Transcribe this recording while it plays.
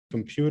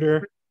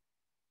Computer.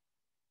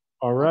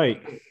 All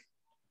right.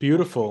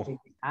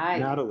 Beautiful. Hi.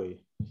 Natalie.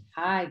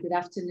 Hi, good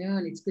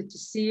afternoon. It's good to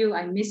see you.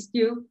 I missed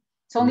you.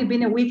 It's only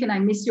been a week and I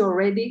missed you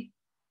already.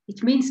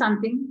 It means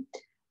something.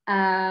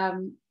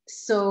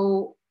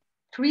 So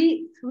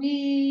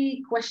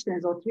three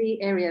questions or three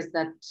areas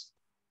that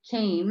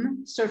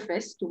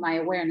surfaced to my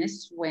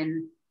awareness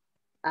when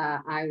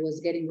I was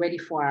getting ready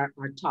for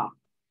our talk.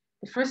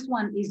 The first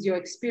one is your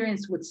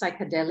experience with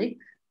psychedelic.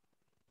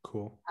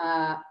 Cool.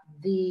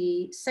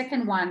 The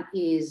second one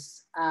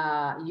is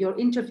your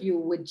interview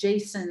with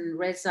Jason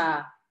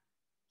Reza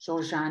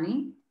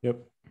Georgiani. Yep.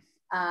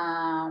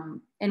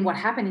 And what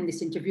happened in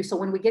this interview. So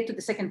when we get to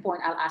the second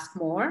point, I'll ask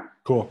more.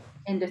 Cool.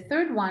 And the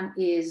third one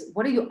is,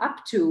 what are you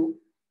up to?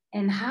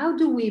 And how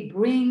do we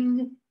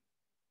bring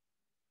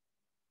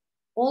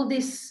all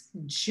this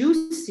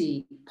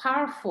juicy,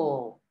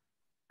 powerful,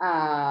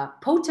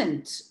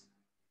 potent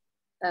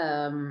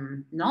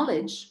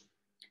knowledge,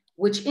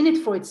 which in it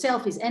for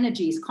itself is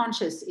energy, is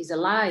conscious, is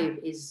alive,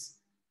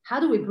 how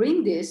do we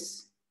bring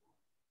this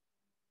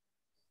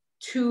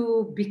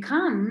to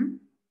become,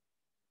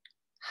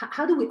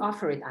 how do we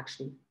offer it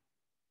actually?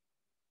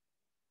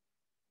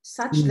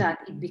 Such that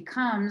it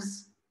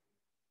becomes,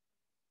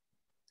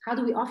 how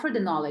do we offer the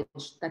knowledge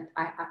that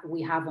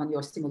we have on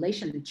your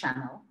stimulation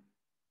channel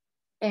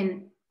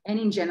and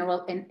in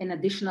general, and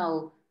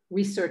additional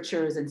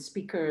researchers and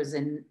speakers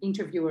and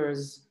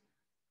interviewers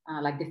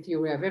like The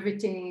Theory of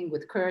Everything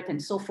with Kurt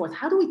and so forth.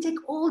 How do we take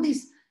all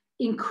this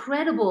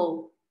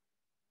incredible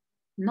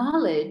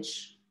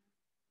knowledge,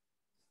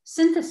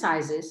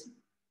 synthesize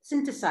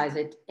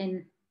it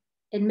and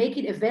make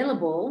it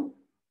available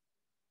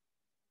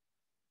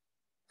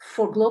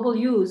for global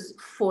use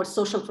for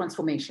social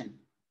transformation?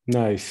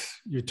 Nice.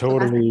 You're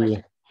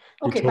totally...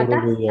 Okay, but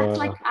that's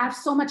like, I have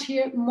so much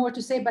here more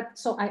to say, but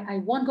so I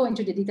won't go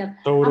into the detail.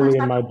 Totally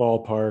in my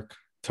ballpark.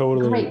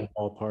 Totally in my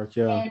ballpark.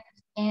 Yeah.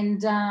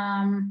 And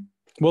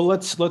well,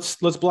 let's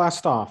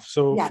blast off.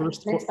 So yeah,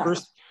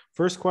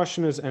 first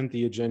question is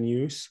entheogen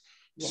use.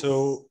 Yes.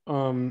 So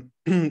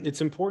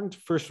it's important to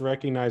first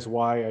recognize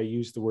why I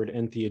use the word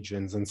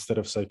entheogens instead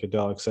of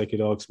psychedelics.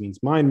 Psychedelics means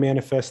mind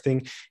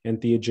manifesting.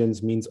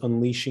 Entheogens means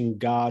unleashing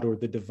God or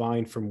the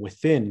divine from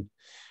within.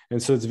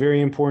 And so it's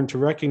very important to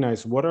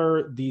recognize, what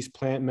are these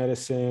plant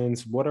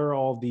medicines? What are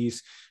all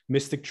these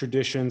mystic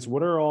traditions?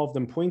 What are all of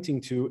them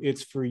pointing to?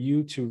 It's for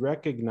you to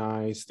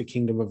recognize the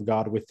kingdom of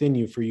God within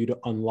you, for you to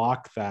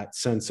unlock that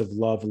sense of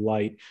love,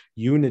 light,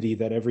 unity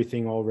that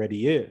everything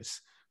already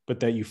is, but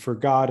that you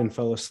forgot and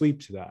fell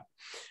asleep to that.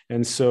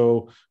 And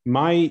so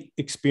my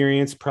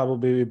experience,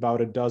 probably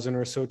about a dozen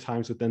or so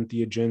times with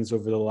entheogens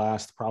over the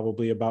last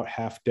probably about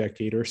half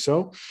decade or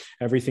so,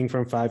 everything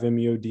from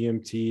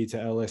 5-MeO-DMT to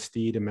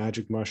LSD to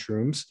magic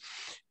mushrooms.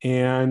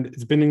 And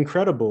it's been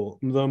incredible.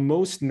 The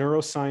most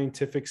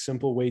neuroscientific,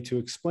 simple way to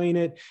explain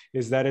it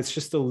is that it's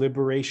just a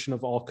liberation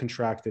of all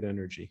contracted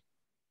energy.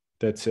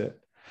 That's it.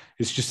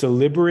 It's just a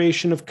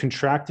liberation of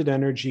contracted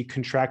energy,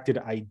 contracted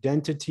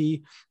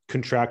identity,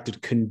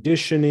 contracted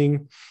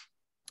conditioning,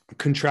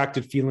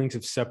 contracted feelings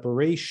of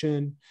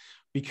separation,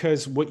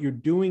 because what you're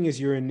doing is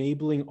you're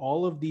enabling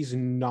all of these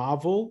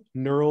novel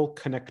neural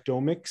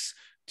connectomics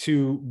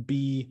to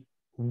be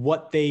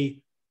what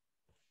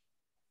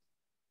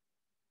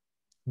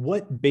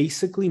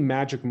basically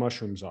magic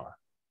mushrooms are.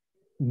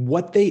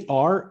 What they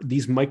are,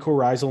 these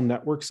mycorrhizal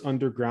networks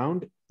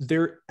underground,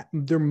 they're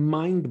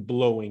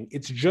mind-blowing.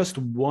 It's just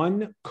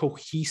one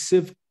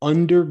cohesive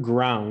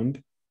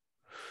underground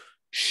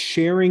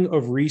sharing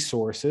of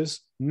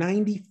resources.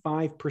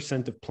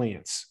 95% of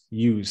plants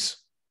use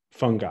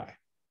fungi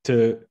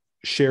to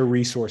share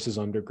resources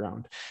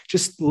underground.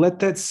 Just let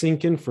that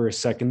sink in for a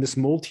second. This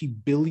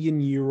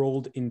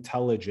multi-billion-year-old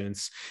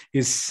intelligence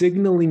is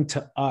signaling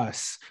to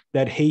us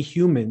that, hey,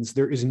 humans,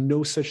 there is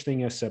no such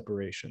thing as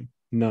separation.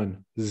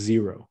 None.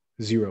 Zero.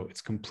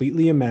 It's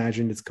completely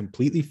imagined. It's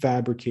completely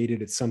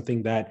fabricated. It's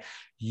something that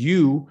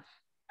you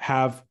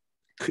have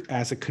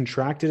as a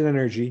contracted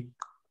energy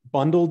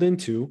bundled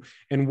into.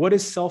 And what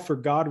is self or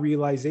God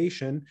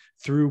realization?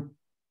 Through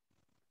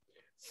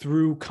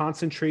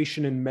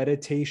concentration and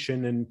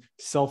meditation and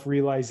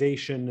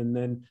self-realization, and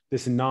then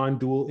this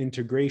non-dual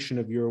integration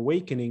of your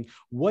awakening.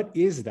 What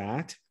is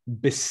that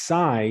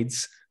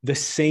besides the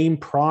same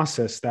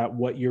process that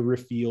what you're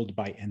revealed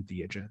by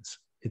entheogens?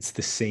 It's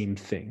the same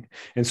thing.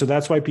 And so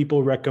that's why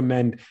people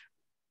recommend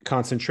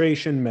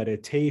concentration,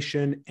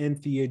 meditation,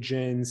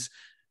 entheogens,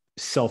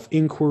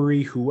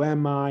 self-inquiry, who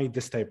am I,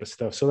 this type of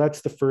stuff. So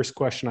that's the first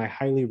question. I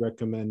highly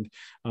recommend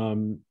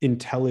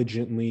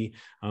intelligently,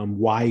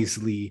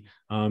 wisely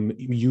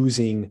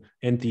using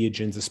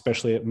entheogens,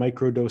 especially at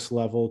microdose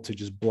level, to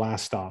just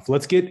blast off.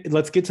 Let's get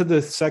to the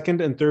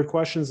second and third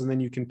questions, and then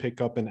you can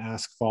pick up and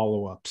ask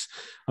follow-ups.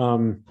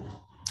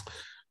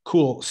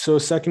 Cool. So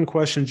second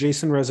question,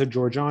 Jason Reza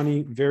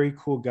Georgiani, very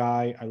cool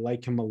guy. I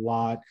like him a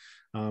lot.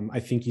 I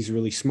think he's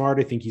really smart.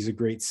 I think he's a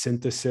great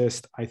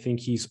synthesist. I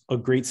think he's a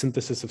great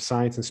synthesis of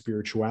science and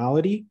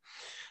spirituality.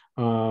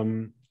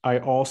 I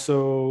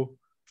also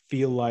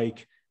feel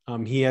like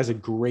He has a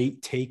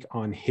great take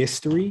on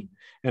history.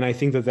 And I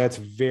think that that's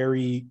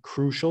very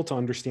crucial to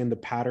understand the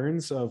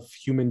patterns of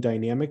human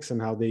dynamics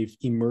and how they've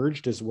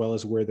emerged, as well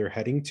as where they're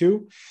heading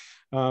to.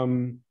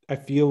 I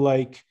feel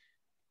like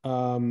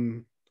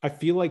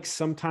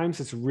sometimes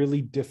it's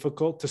really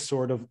difficult to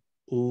sort of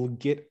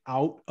get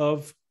out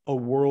of a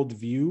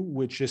worldview,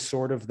 which is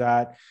sort of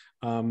that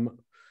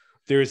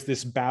there's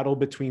this battle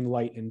between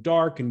light and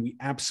dark, and we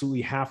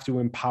absolutely have to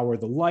empower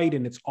the light,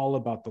 and it's all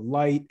about the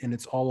light, and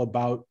it's all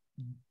about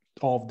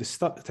all of this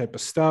type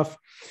of stuff.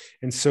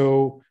 And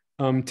so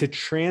to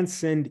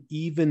transcend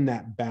even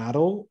that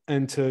battle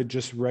and to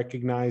just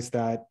recognize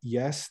that,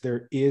 yes,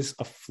 there is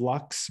a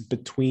flux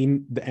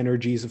between the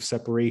energies of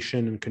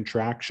separation and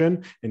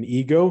contraction and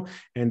ego,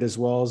 and as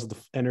well as the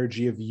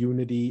energy of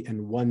unity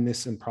and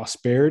oneness and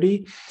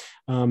prosperity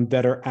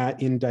that are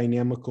in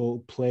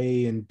dynamical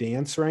play and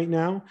dance right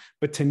now,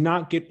 but to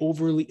not get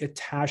overly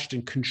attached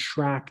and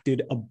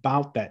contracted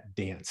about that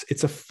dance.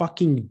 It's a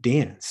fucking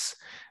dance.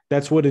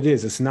 That's what it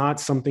is. It's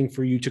not something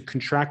for you to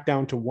contract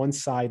down to one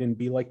side and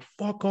be like,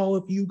 fuck all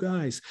of you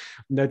guys.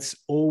 That's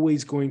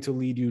always going to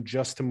lead you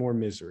just to more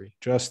misery,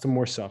 just to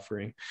more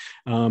suffering.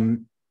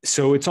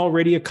 So it's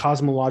already a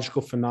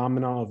cosmological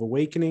phenomena of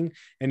awakening.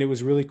 And it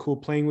was really cool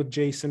playing with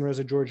Jason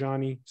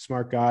Reza-Georgiani,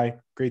 smart guy,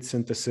 great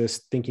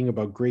synthesis, thinking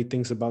about great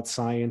things about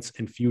science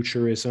and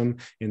futurism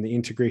and the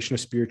integration of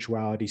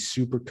spirituality,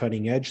 super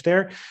cutting edge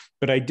there.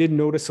 But I did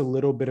notice a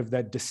little bit of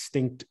that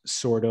distinct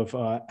sort of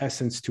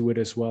essence to it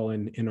as well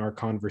in our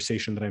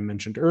conversation that I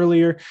mentioned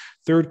earlier.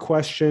 Third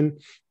question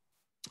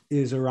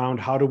is around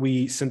how do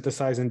we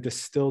synthesize and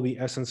distill the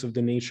essence of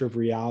the nature of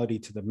reality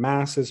to the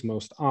masses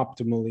most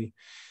optimally?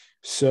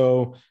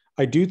 So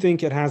I do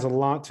think it has a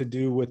lot to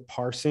do with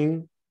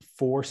parsing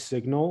for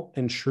signal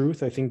and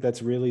truth. I think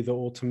that's really the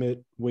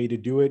ultimate way to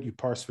do it. You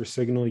parse for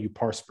signal, you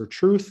parse for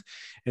truth,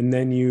 and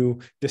then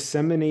you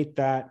disseminate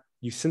that,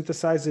 you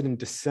synthesize it and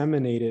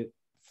disseminate it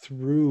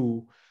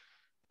through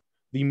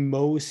the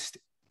most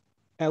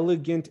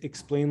elegant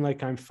explain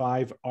like I'm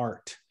five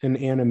art and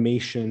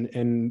animation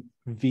and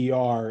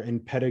VR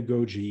and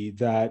pedagogy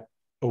that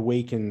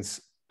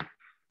awakens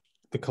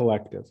the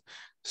collective.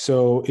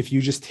 So if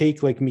you just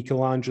take like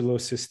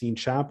Michelangelo's Sistine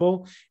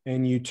Chapel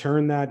and you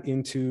turn that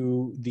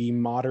into the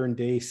modern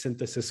day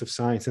synthesis of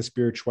science and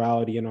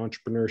spirituality and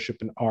entrepreneurship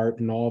and art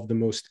and all of the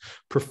most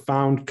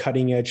profound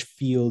cutting edge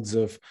fields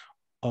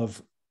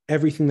of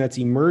everything that's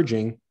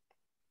emerging,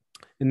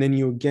 and then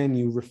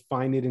you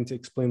refine it into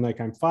explain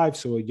like I'm five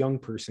so a young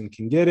person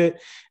can get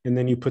it, and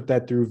then you put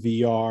that through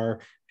VR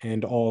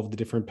and all of the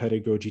different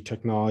pedagogy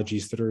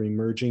technologies that are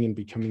emerging and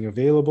becoming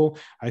available.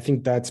 I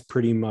think that's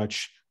pretty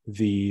much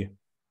the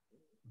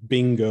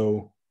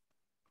bingo,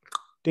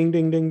 ding,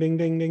 ding, ding, ding,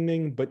 ding, ding,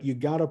 ding. But you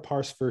got to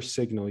parse for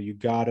signal. You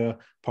got to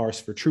parse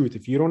for truth.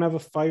 If you don't have a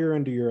fire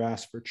under your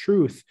ass for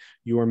truth,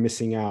 you are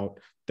missing out.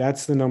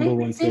 That's the number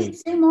one thing.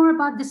 Say more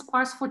about this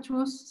parse for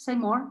truth. Say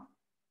more.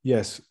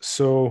 Yes.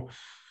 So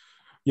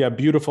yeah,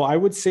 beautiful. I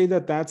would say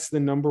that that's the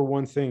number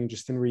one thing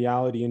just in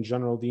reality in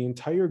general. The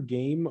entire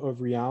game of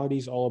reality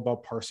is all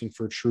about parsing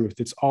for truth.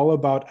 It's all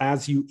about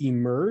as you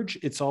emerge,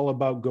 it's all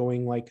about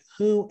going like,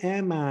 who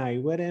am I?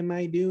 What am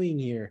I doing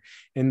here?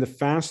 And the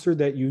faster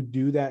that you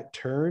do that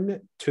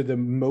turn to the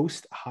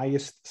most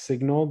highest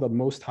signal, the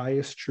most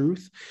highest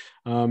truth,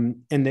 and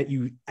that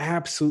you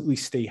absolutely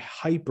stay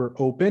hyper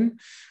open,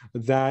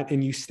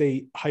 and you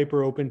stay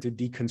hyper open to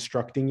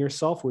deconstructing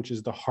yourself, which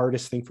is the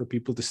hardest thing for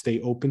people to stay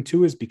open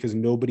to, is because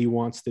nobody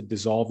wants to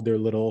dissolve their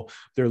little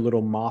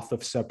moth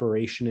of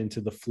separation into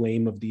the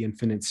flame of the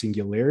infinite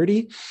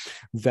singularity.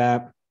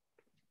 That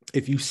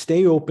if you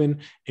stay open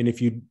and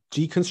if you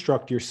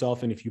deconstruct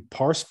yourself and if you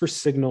parse for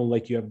signal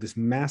like you have this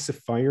massive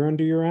fire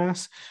under your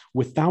ass,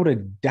 without a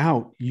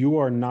doubt, you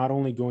are not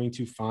only going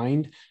to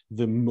find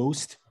the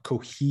most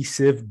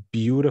cohesive,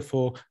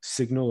 beautiful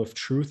signal of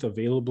truth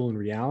available in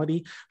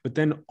reality, but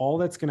then all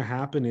that's going to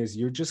happen is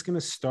you're just going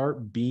to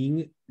start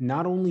being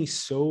not only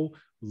so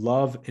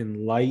love and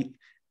light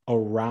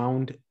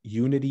around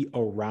unity,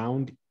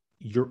 around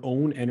your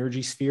own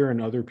energy sphere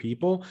and other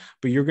people,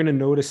 but you're going to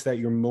notice that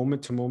your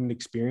moment to moment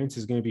experience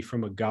is going to be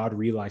from a God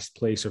realized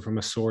place or from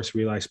a source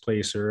realized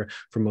place or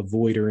from a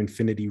void or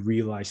infinity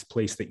realized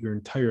place, that your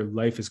entire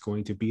life is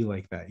going to be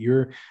like that.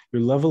 Your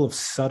level of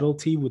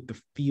subtlety with the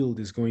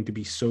field is going to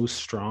be so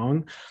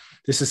strong.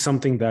 This is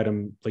something that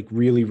I'm like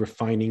really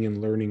refining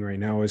and learning right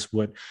now, is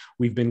what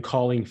we've been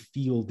calling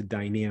field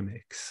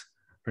dynamics.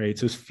 Right.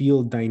 So it's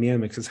field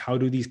dynamics. Is how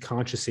do these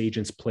conscious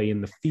agents play in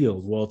the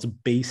field? Well, it's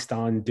based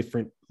on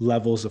different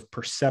levels of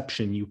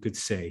perception, you could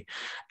say.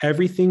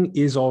 Everything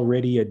is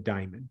already a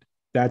diamond.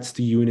 That's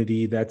the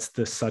unity. That's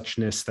the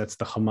suchness. That's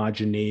the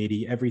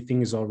homogeneity.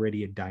 Everything is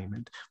already a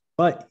diamond.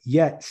 But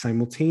yet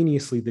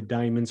simultaneously, the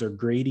diamonds are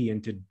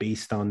gradiented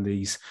based on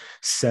these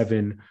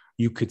 7,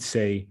 you could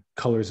say,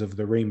 colors of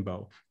the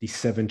rainbow, these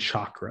 7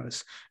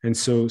 chakras. And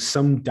so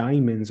some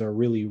diamonds are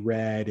really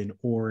red and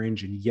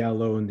orange and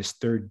yellow in this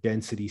third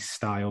density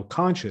style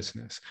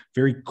consciousness,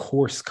 very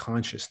coarse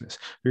consciousness,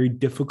 very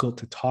difficult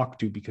to talk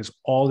to because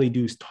all they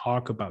do is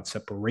talk about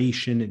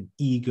separation and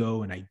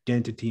ego and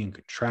identity and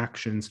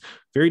contractions.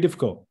 Very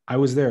difficult. I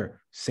was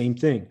there, same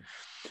thing.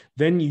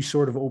 Then you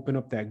sort of open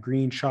up that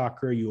green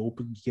chakra, you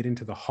get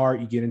into the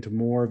heart, you get into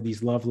more of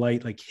these love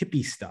light, like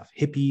hippie stuff,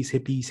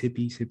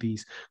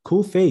 hippies.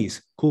 Cool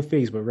phase,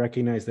 but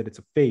recognize that it's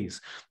a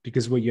phase,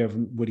 because what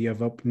you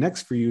have up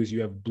next for you is you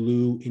have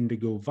blue,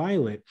 indigo,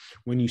 violet.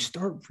 When you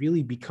start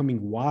really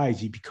becoming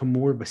wise, you become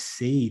more of a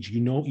sage.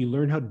 You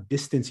learn how to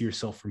distance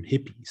yourself from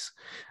hippies.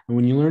 And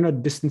when you learn how to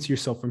distance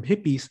yourself from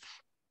hippies,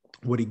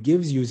 what it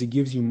gives you is it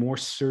gives you more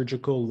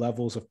surgical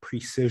levels of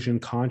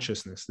precision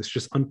consciousness. That's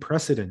just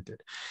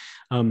unprecedented.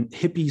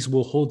 Hippies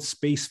will hold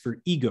space for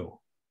ego.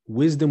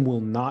 Wisdom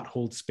will not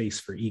hold space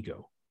for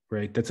ego,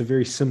 right? That's a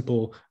very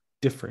simple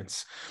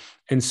difference.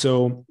 And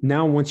so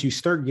now once you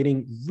start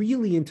getting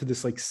really into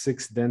this like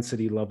 6th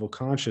density level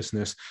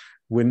consciousness,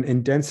 when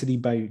in density,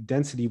 by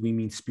density, we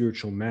mean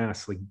spiritual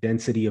mass, like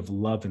density of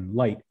love and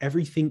light,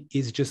 everything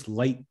is just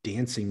light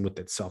dancing with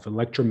itself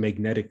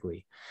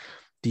electromagnetically.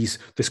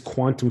 This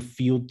quantum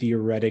field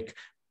theoretic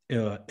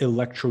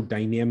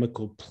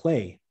electrodynamical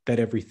play that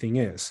everything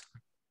is.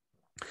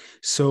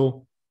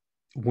 So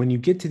when you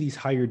get to these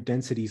higher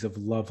densities of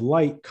love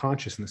light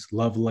consciousness,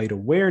 love light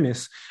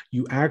awareness,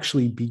 you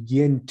actually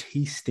begin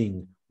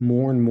tasting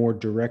more and more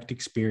direct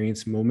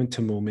experience, moment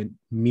to moment,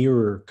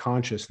 mirror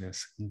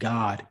consciousness,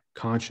 God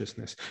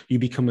consciousness. You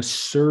become a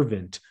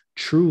servant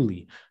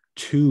truly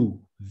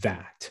to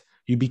that.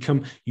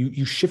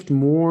 You shift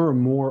more and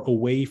more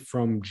away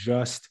from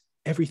just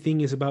everything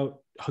is about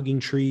hugging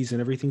trees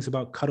and everything's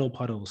about cuddle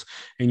puddles.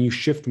 And you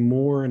shift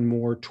more and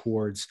more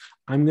towards,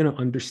 I'm going to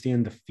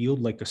understand the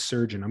field like a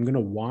surgeon. I'm going to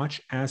watch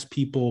as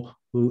people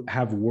who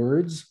have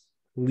words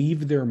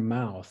leave their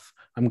mouth.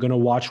 I'm going to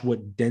watch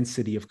what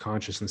density of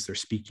consciousness they're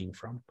speaking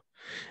from.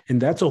 And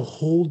that's a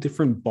whole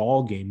different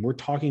ball game. We're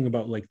talking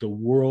about like the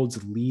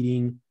world's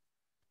leading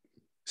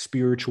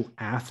spiritual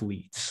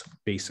athletes,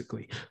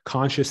 basically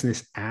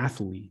consciousness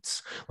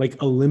athletes,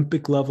 like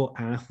Olympic level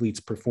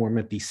athletes perform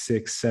at these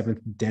 6th, 7th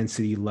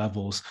density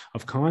levels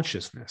of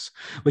consciousness.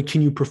 Like,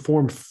 can you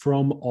perform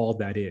from all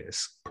that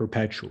is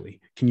perpetually?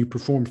 Can you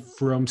perform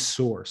from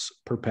source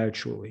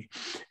perpetually?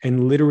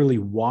 And literally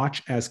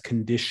watch as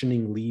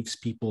conditioning leaves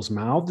people's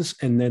mouths,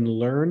 and then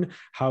learn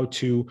how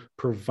to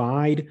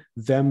provide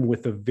them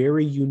with a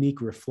very unique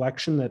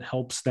reflection that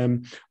helps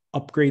them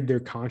upgrade their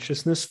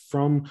consciousness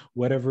from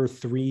whatever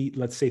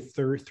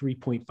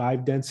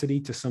 3.5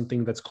 density to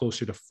something that's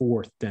closer to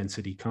 4th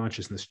density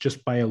consciousness,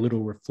 just by a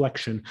little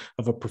reflection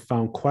of a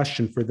profound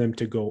question for them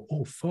to go,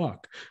 oh,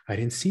 fuck, I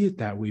didn't see it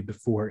that way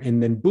before.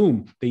 And then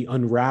boom, they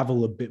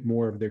unravel a bit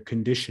more of their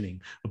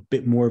conditioning, a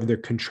bit more of their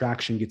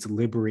contraction gets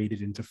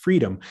liberated into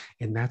freedom.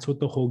 And that's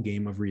what the whole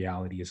game of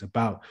reality is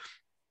about.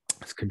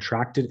 It's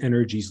contracted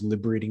energies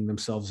liberating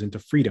themselves into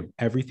freedom.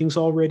 Everything's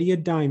already a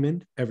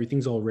diamond.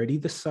 Everything's already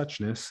the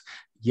suchness.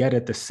 Yet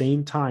at the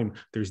same time,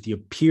 there's the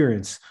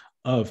appearance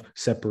of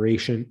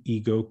separation,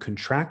 ego,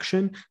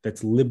 contraction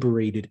that's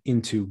liberated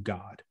into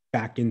God,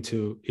 back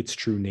into its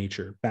true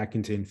nature, back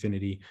into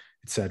infinity,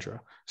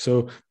 etc.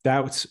 So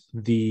that's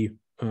the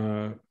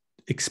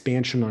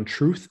expansion on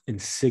truth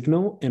and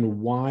signal,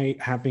 and why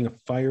having a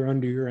fire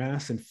under your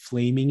ass and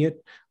flaming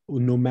it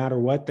no matter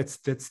what,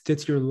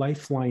 that's your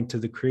lifeline to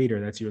the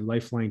creator. That's your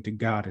lifeline to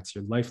God. It's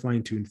your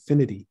lifeline to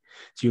infinity.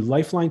 It's your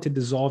lifeline to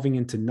dissolving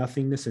into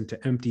nothingness and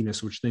to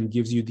emptiness, which then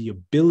gives you the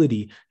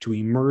ability to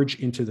emerge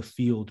into the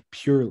field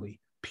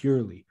purely.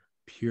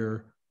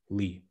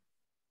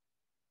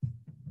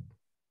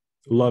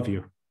 Love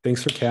you.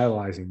 Thanks for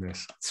catalyzing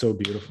this. It's so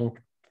beautiful.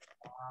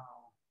 Wow.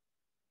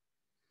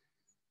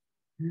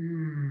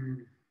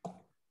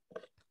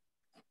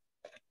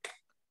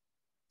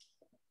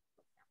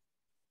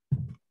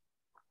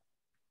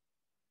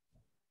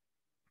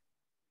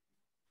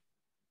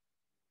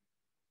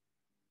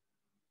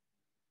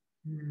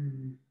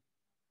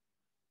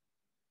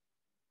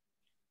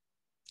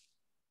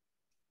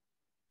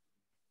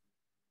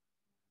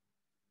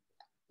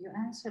 You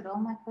answered all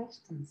my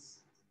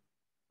questions.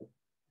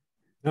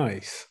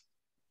 Nice.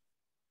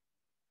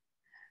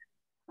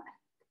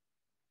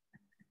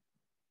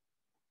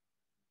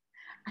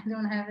 I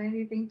don't have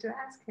anything to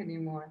ask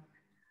anymore.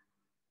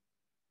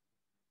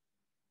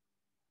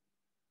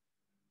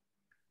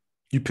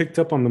 You picked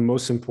up on the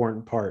most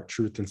important part,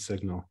 truth and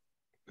signal.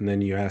 And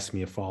then you asked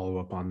me a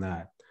follow-up on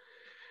that.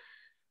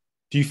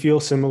 Do you feel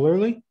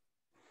similarly?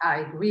 I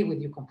agree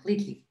with you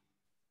completely.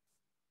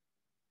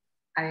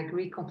 I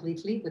agree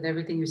completely with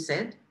everything you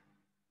said.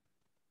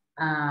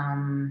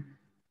 The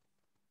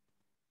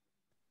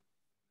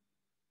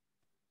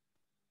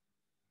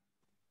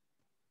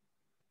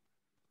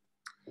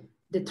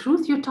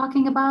truth you're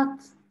talking about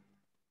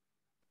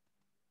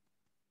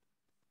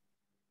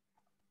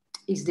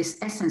is this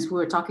essence we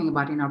were talking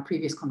about in our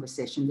previous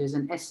conversation. There's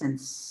an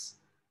essence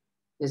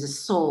There's a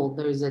soul,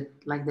 there's a,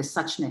 like the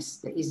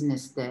suchness, the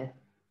isness, the,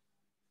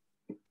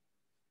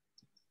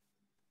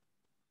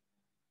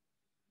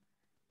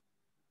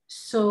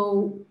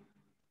 so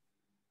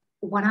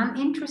what I'm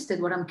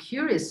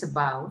curious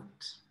about,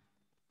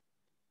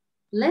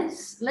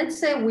 let's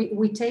say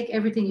we take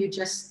everything you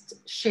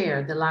just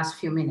shared the last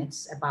few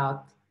minutes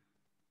about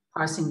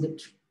parsing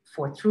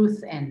for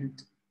truth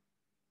and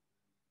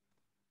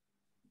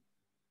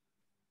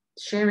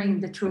sharing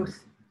the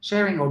truth,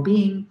 sharing or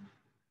being.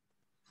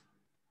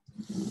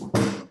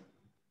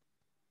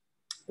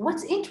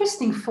 What's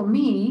interesting for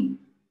me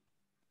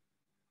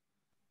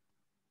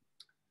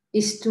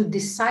is to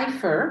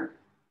decipher,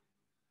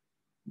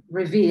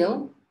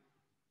 reveal.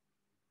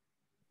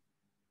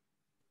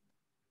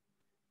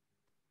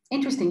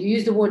 Interesting, you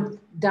use the word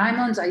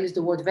diamonds, I use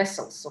the word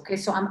vessels, okay?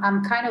 So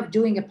I'm kind of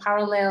doing a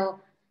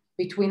parallel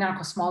between our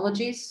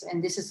cosmologies,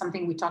 and this is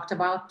something we talked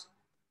about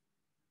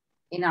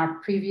in our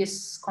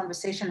previous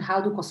conversation. How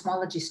do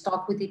cosmologies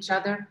talk with each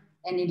other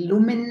and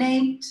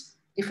illuminate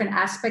different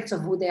aspects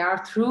of who they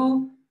are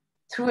through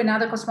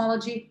another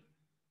cosmology?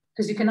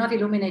 Because you cannot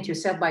illuminate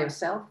yourself by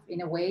yourself.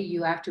 In a way,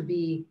 you have to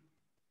be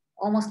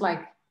almost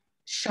like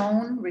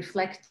shown,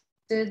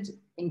 reflected,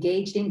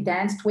 engaged in,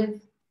 danced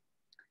with.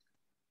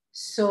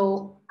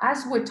 So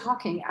as we're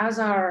talking, as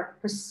our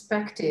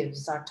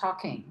perspectives are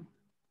talking,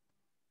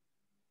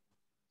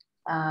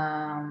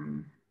 I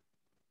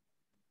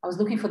was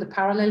looking for the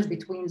parallels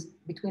between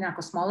our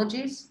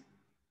cosmologies.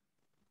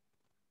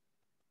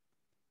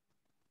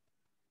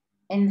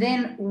 And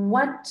then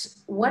what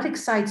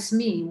excites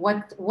me,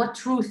 what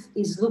truth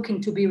is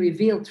looking to be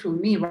revealed through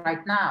me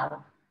right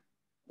now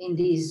in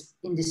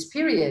this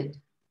period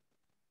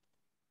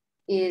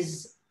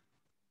is,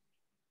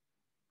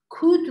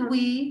 could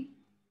we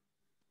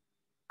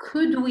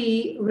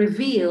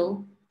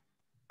reveal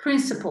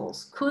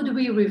principles? Could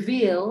we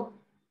reveal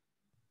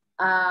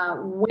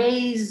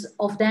ways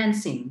of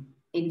dancing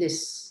in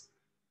this?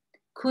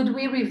 Could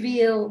we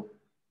reveal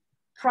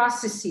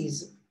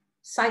processes,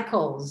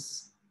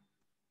 cycles?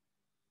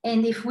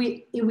 And if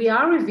we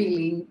are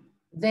revealing,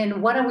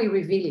 then what are we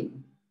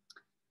revealing?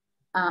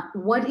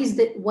 What is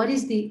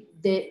the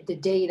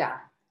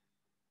data?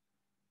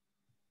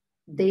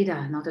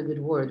 Data, not a good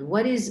word.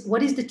 What is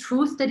the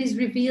truth that is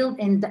revealed?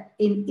 And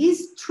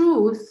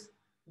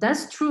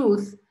does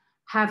truth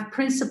have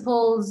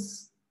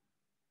principles,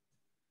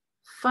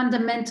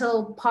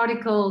 fundamental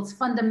particles,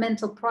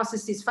 fundamental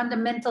processes,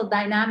 fundamental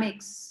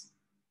dynamics?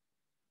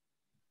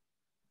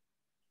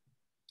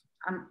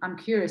 I'm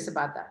curious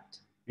about that.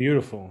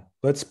 Beautiful.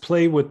 Let's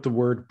play with the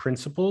word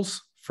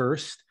principles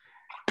first,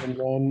 and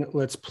then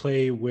let's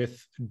play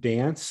with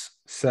dance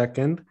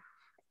second,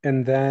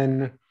 and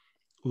then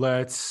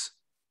let's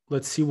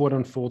see what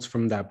unfolds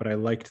from that. But I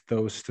liked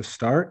those to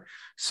start.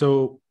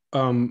 So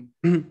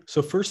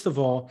so first of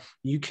all,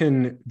 you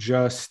can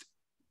just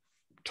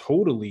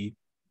totally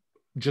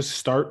just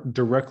start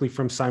directly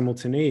from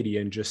simultaneity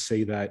and just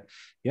say that,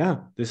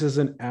 yeah, this is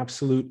an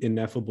absolute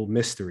ineffable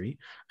mystery,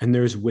 and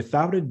there's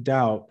without a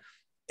doubt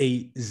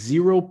a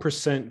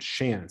 0%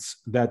 chance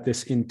that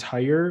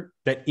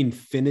that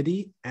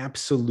infinity,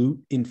 absolute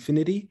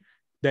infinity,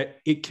 that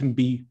it can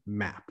be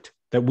mapped,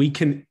 that we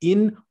can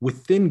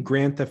within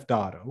Grand Theft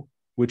Auto,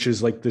 which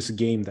is like this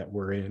game that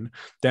we're in,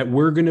 that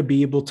we're going to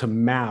be able to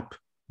map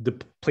the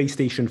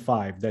PlayStation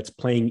 5 that's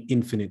playing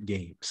infinite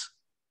games.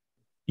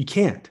 You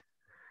can't.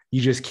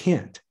 You just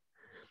can't.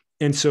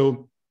 And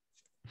so,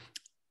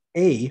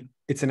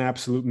 it's an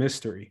absolute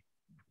mystery.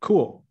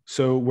 Cool.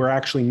 So we're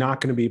actually not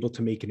going to be able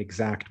to make an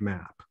exact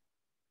map.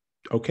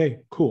 Okay,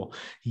 cool.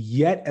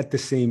 Yet at the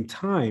same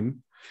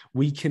time,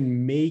 we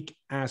can make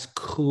as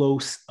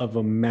close of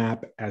a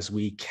map as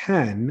we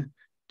can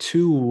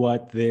to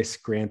what this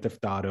Grand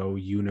Theft Auto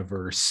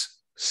universe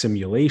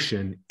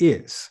simulation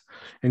is.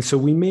 And so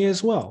we may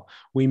as well,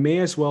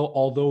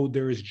 although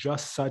there is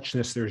just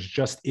suchness, there's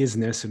just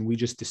isness, and we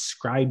just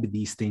describe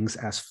these things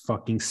as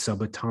fucking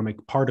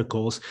subatomic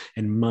particles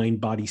and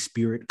mind, body,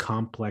 spirit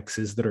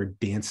complexes that are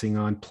dancing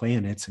on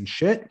planets and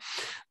shit,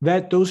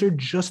 that those are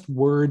just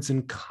words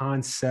and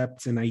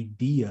concepts and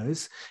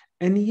ideas.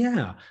 And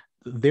yeah,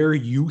 they're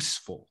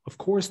useful. Of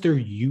course, they're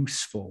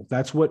useful.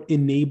 That's what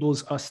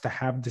enables us to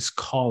have this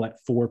call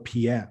at 4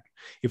 p.m.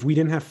 If we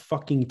didn't have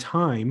fucking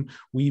time,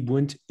 we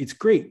wouldn't. It's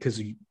great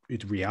because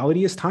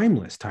reality is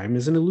timeless. Time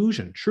is an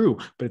illusion, true.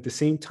 But at the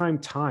same time,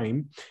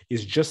 time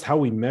is just how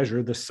we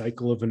measure the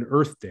cycle of an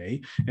Earth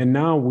day. And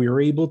now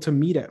we're able to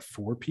meet at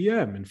 4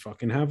 p.m. and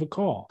fucking have a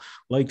call.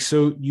 Like,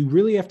 so you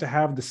really have to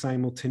have the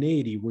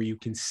simultaneity where you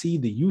can see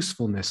the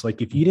usefulness.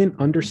 Like, if you didn't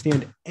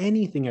understand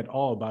anything at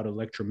all about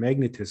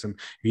electromagnetism,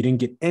 you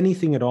didn't get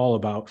anything at all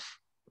about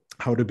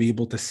how to be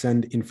able to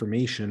send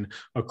information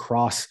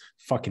across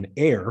fucking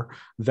air,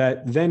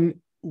 that then,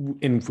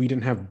 and if we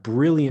didn't have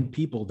brilliant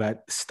people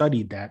that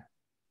studied that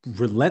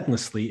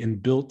relentlessly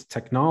and built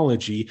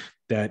technology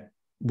that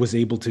was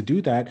able to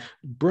do that,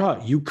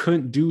 bruh, you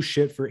couldn't do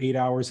shit for 8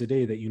 hours a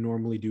day that you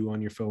normally do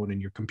on your phone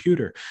and your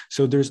computer.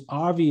 So there's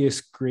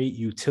obvious great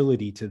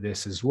utility to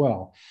this as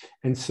well.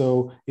 And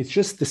so it's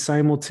just the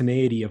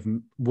simultaneity of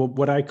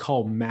what I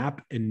call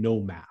map and no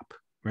map,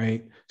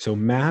 right? So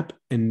map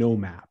and no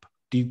map.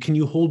 Can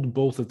you hold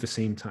both at the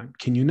same time?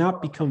 Can you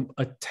not become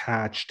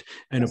attached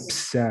and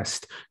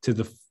obsessed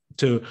to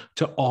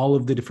all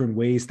of the different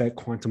ways that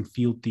quantum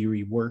field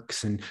theory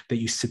works, and that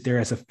you sit there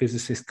as a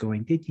physicist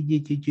going,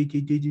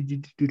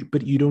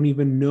 but you don't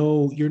even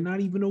know, you're not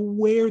even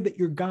aware that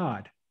you're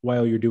God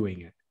while you're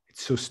doing it.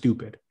 It's so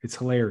stupid. It's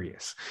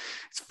hilarious.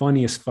 It's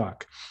funny as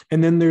fuck.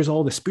 And then there's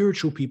all the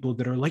spiritual people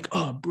that are like,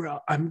 oh, bro,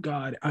 I'm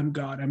God, I'm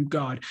God, I'm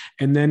God.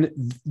 And then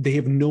they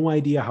have no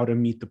idea how to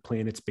meet the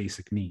planet's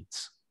basic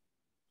needs.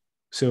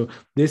 So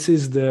this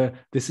is the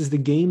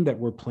game that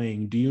we're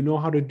playing. Do you know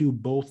how to do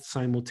both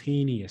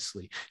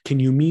simultaneously?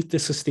 Can you meet the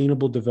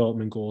sustainable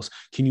development goals?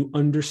 Can you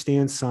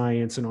understand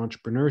science and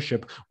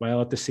entrepreneurship while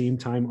at the same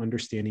time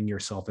understanding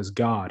yourself as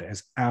God,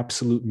 as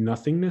absolute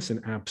nothingness and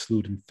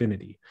absolute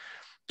infinity?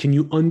 Can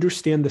you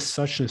understand the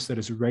suchness that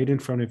is right in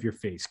front of your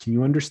face? Can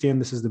you understand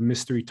this is the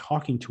mystery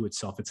talking to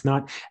itself? It's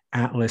not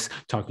Atlas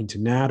talking to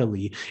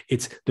Natalie.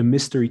 It's the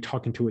mystery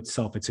talking to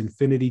itself. It's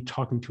infinity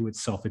talking to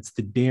itself. It's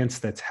the dance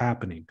that's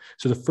happening.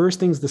 So the first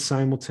thing is the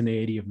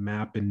simultaneity of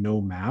map and no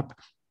map.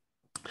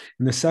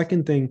 And the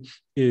second thing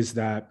is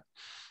that,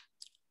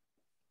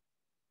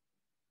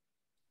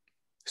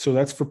 so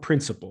that's for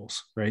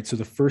principles, right? So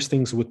the first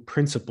things with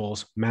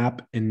principles,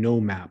 map and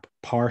no map,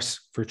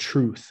 parse for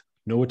truth.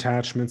 No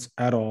attachments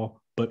at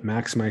all, but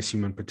maximize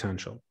human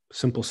potential.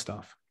 Simple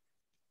stuff.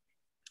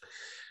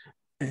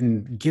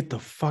 And get the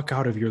fuck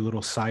out of your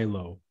little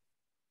silo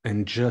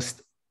and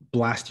just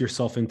blast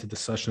yourself into the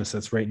suchness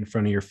that's right in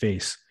front of your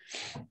face.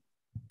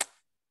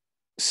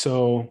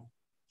 So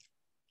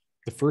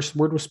the first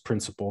word was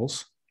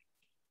principles.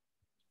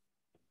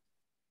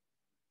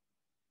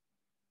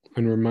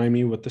 And remind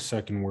me what the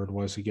second word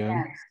was again.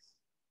 Dance.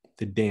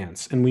 The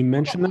dance. And we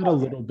mentioned that a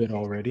little bit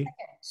already.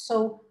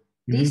 So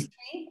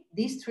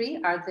these three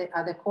are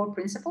the core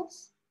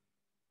principles: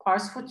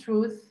 parse for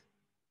truth,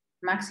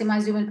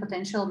 maximize human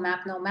potential,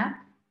 map no map.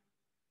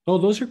 Oh,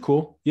 those are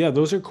cool. Yeah,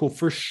 those are cool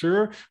for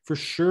sure. For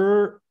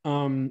sure.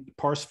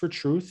 Parse for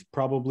truth,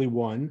 probably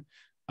one.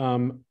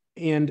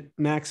 And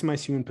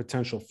maximize human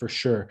potential for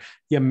sure.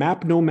 Yeah,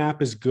 map no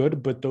map is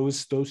good, but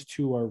those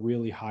two are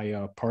really high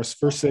up. Parse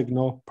for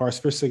signal,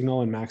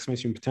 and maximize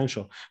human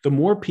potential. The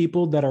more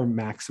people that are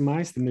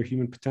maximized in their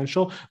human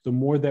potential, the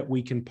more that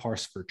we can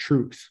parse for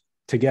truth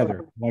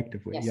together,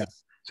 collectively. Yes. Yeah.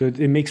 So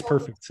it makes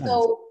perfect sense.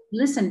 So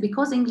listen,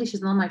 because English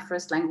is not my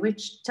first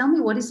language, tell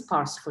me, what is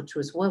parse for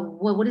truth?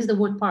 What is the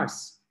word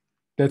parse?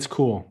 That's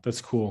cool.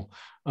 That's cool.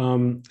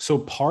 So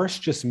parse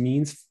just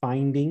means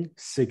finding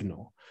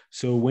signal.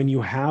 So when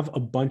you have a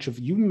bunch of,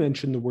 you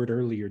mentioned the word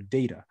earlier,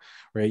 data,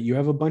 right? You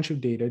have a bunch of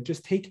data.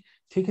 Just take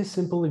a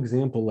simple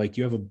example. Like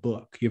you have a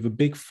book, you have a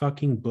big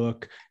fucking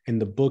book,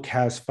 and the book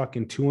has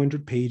fucking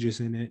 200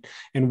 pages in it.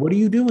 And what are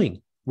you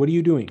doing? What are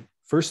you doing?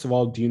 First of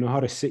all, do you know how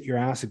to sit your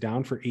ass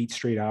down for 8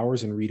 straight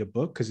hours and read a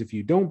book? Because if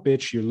you don't,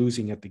 bitch, you're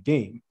losing at the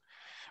game.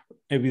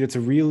 Maybe that's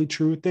a really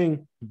true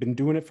thing. I've been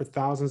doing it for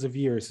thousands of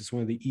years. It's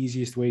one of the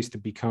easiest ways to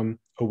become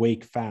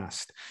awake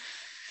fast.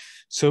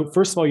 So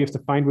first of all, you have to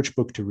find which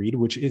book to read,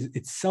 which is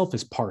itself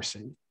is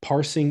parsing.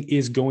 Parsing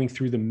is going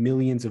through the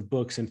millions of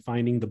books and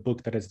finding the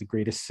book that has the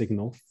greatest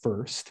signal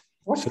first.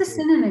 What's the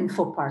synonym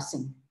for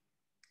parsing?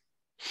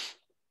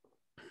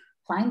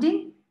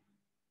 Finding?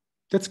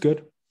 That's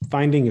good.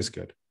 Finding is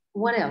good.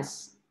 What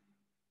else?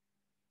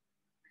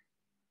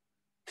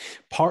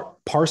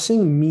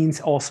 Parsing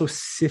means also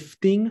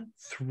sifting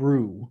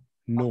through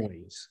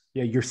noise. Okay.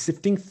 Yeah, you're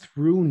sifting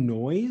through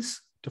noise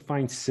to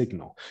find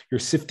signal. You're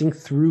sifting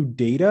through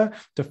data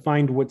to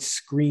find what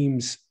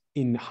screams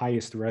in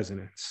highest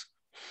resonance.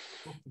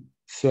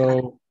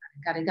 So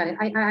got it.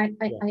 I got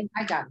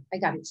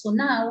it. So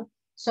now,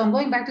 I'm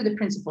going back to the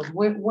principles.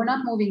 We're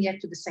not moving yet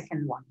to the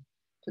second one,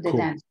 to the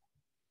dance.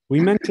 We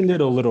mentioned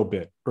it a little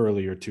bit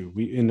earlier too.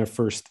 We in the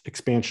first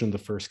expansion of the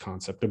first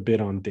concept, a bit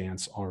on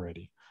dance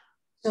already.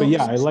 So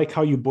yeah, I like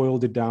how you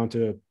boiled it down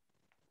to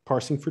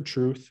parsing for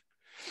truth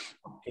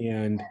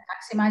and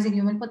maximizing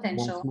human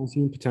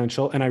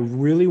potential. And I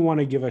really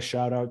want to give a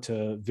shout out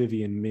to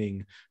Vivian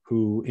Ming,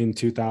 who in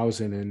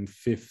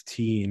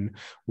 2015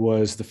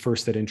 was the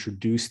first that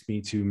introduced me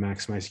to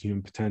maximizing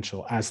human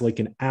potential as like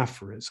an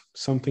aphorism,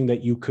 something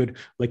that you could,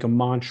 like a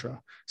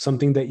mantra,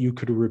 something that you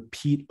could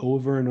repeat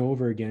over and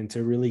over again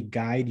to really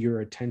guide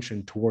your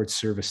attention towards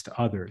service to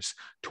others,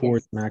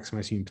 towards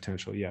maximizing human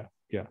potential. Yeah.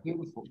 Yeah.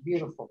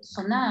 Beautiful.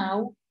 So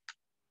now,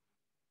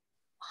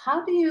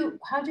 how do you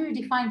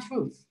define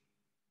truth?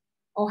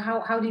 Or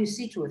how do you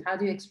see truth? How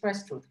do you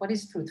express truth? What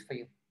is truth for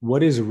you?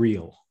 What is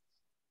real?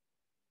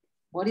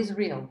 What is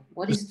real?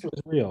 What is truth?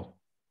 Real.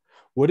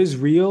 What is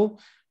real?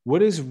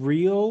 What is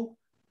real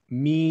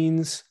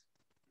means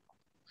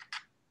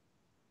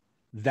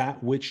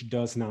that which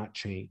does not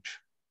change.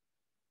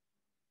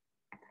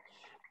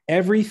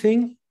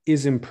 Everything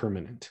is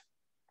impermanent.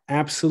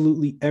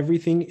 absolutely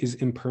everything is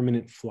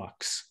impermanent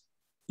flux.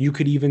 You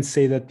could even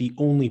say that the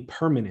only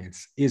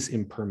permanence is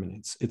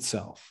impermanence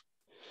itself.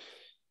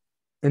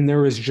 And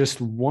there is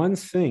just one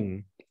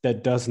thing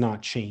that does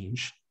not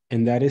change,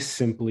 and that is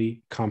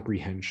simply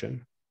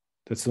comprehension.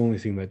 That's the only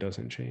thing that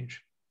doesn't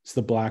change. It's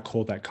the black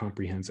hole that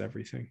comprehends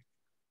everything.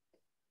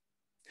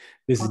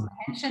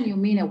 Comprehension, you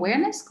mean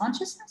awareness,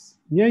 consciousness?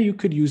 Yeah, you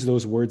could use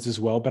those words as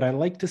well, but I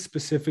like to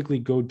specifically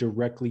go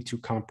directly to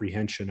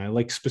comprehension. I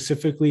like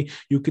specifically,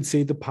 you could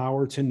say the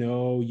power to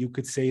know, you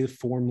could say the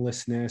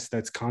formlessness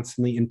that's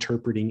constantly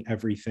interpreting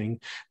everything,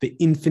 the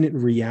infinite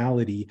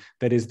reality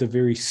that is the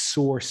very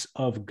source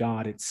of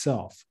God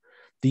itself,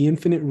 the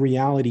infinite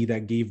reality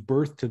that gave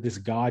birth to this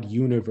God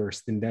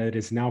universe and that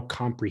is now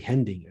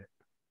comprehending it.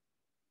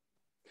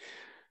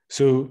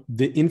 So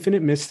the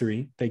infinite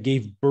mystery that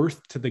gave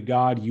birth to the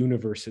God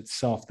universe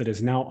itself, that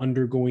is now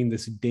undergoing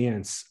this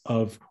dance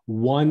of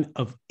one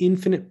of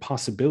infinite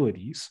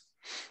possibilities,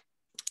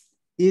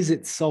 is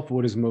itself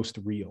what is most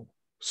real.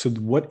 So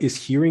what is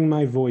hearing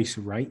my voice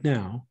right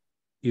now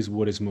is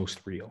what is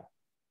most real.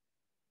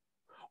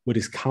 What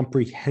is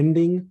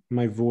comprehending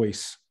my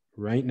voice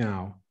right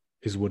now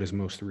is what is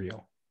most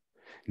real.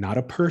 Not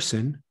a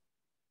person,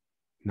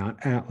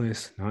 not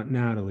Atlas, not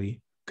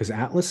Natalie, because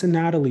Atlas and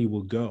Natalie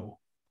will go.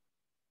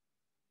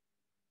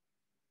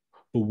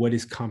 But what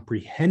is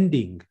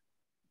comprehending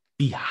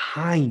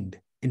behind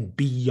and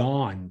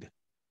beyond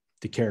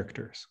the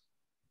characters?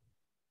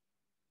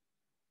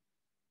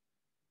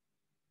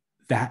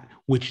 That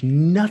which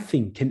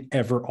nothing can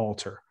ever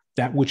alter,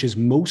 that which is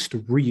most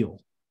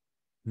real,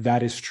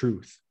 that is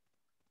truth.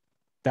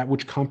 That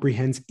which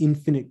comprehends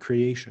infinite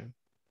creation,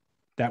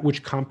 that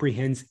which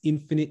comprehends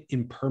infinite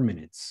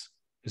impermanence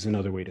is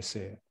another way to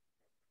say it.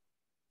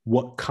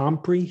 What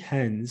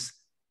comprehends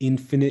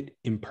infinite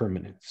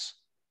impermanence?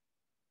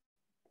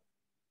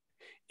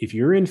 If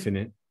you're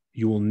infinite,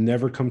 you will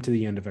never come to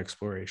the end of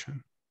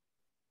exploration.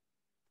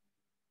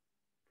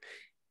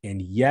 And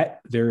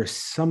yet there is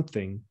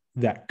something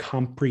that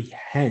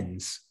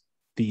comprehends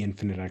the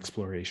infinite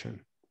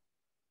exploration.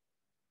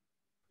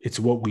 It's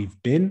what we've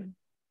been.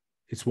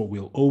 It's what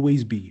we'll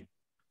always be.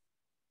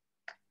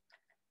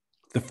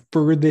 The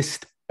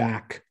furthest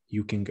back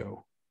you can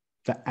go,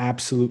 the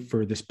absolute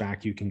furthest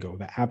back you can go,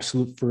 the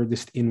absolute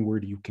furthest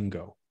inward you can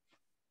go.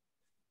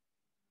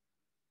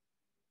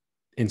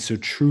 And so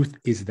truth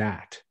is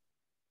that.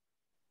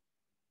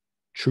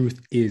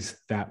 Truth is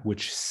that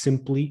which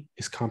simply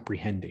is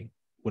comprehending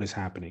what is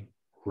happening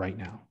right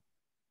now.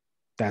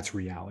 That's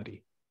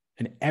reality.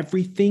 And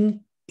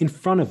everything in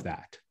front of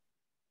that,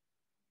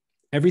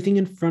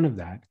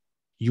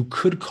 you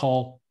could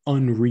call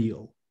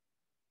unreal,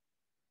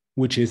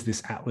 which is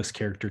this Atlas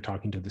character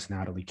talking to this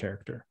Natalie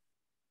character.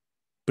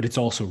 But it's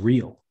also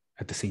real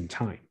at the same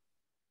time.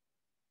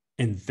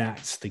 And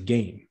that's the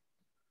game.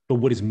 But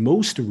what is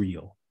most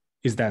real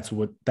is that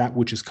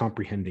which is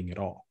comprehending it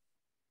all.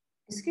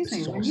 Excuse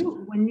me,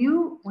 when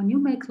you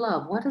make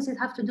love, what does it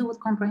have to do with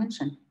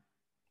comprehension?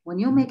 When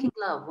you're making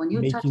love, when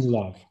you touch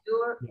love,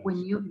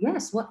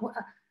 what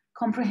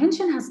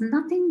comprehension has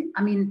nothing.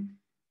 I mean,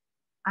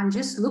 I'm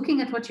just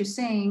looking at what you're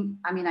saying.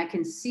 I mean, I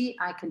can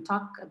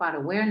talk about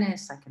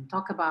awareness. I can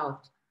talk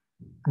about.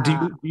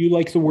 Do you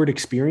like the word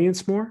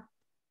experience more?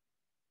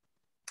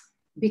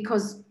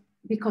 Because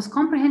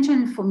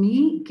comprehension for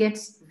me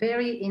gets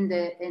very in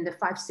the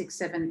 5, 6,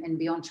 7 and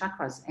beyond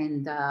chakras.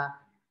 And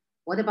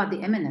what about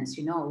the eminence?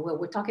 You know,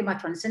 we're talking about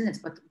transcendence,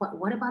 but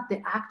what about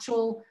the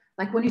actual,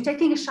 like when you're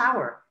taking a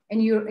shower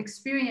and you're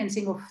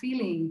experiencing or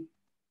feeling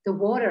the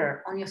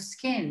water on your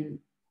skin?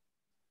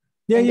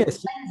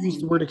 Yes, use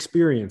the word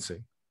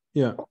experiencing.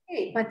 Yeah.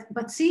 Okay,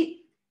 but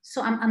see,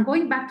 so I'm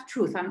going back to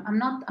truth. I'm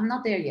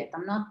not there yet.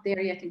 I'm not there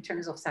yet in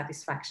terms of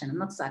satisfaction. I'm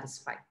not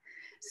satisfied.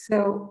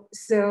 So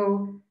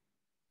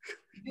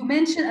you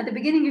mentioned at the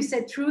beginning, you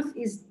said truth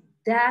is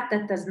that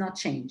does not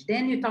change.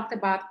 Then you talked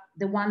about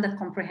the one that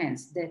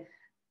comprehends,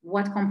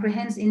 what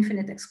comprehends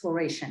infinite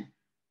exploration.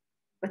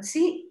 But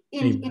see,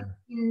 in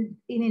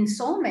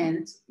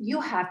ensoulment, you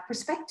have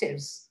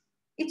perspectives.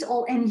 It's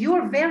all, and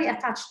you're very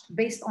attached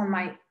based on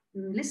my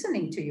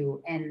listening to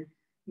you, and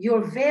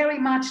you're very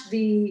much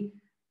the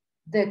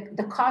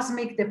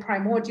cosmic, the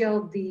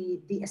primordial,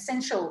 the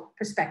essential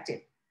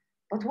perspective.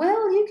 But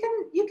well,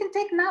 you can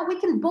take now, we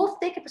can both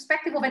take a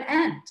perspective of an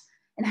ant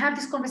and have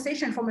this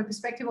conversation from a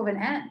perspective of an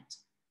ant.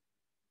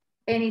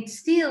 And it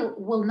still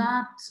will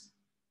not,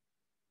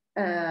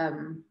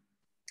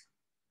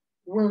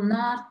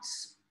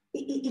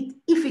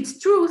 if it's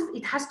truth,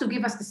 it has to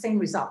give us the same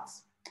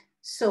results.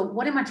 So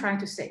what am I trying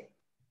to say?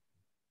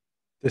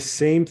 The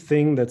same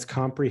thing that's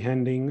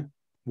comprehending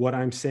what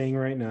I'm saying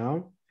right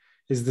now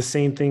is the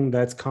same thing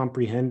that's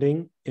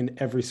comprehending in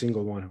every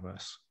single one of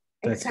us.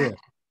 That's exactly. it.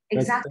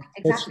 Exactly.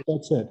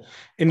 That's it.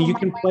 And you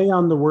can play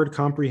on the word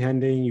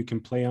comprehending, you can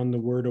play on the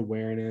word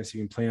awareness,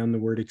 you can play on the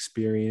word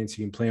experience,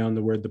 you can play on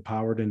the word the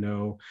power to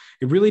know.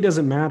 It really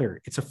doesn't matter.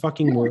 It's a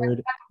fucking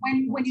word.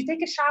 When you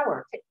take a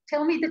shower,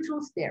 tell me the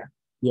truth there.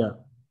 Yeah.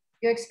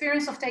 Your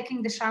experience of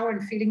taking the shower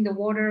and feeling the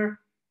water,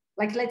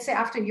 Like, let's say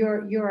after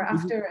you're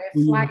after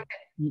a flight.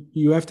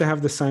 You have to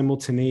have the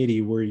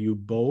simultaneity where you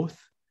both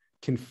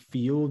can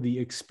feel the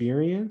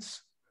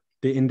experience,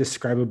 the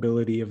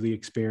indescribability of the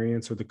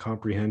experience, or the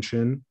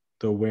comprehension,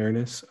 the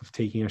awareness of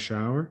taking a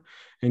shower,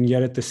 and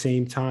yet at the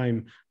same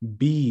time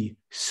be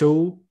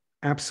so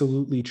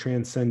absolutely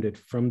transcended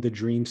from the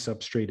dream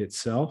substrate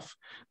itself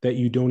that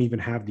you don't even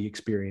have the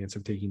experience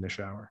of taking the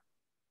shower.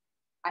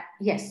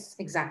 Yes,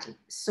 exactly.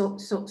 So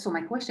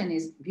my question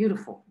is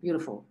beautiful.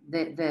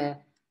 The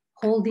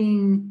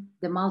holding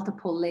the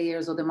multiple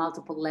layers or the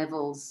multiple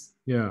levels,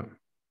 yeah,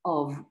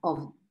 of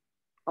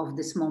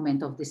this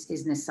moment, of this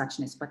isness,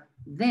 suchness. But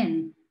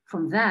then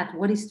from that,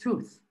 what is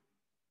truth?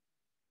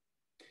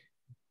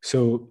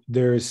 So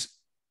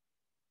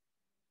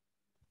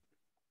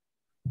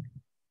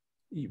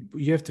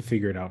you have to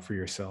figure it out for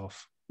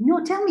yourself.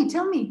 No, tell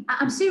me.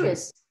 I'm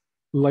serious.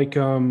 Like,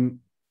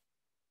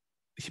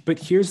 but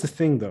here's the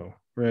thing though,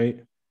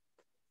 right?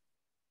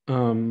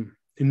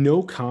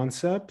 No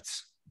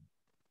concepts,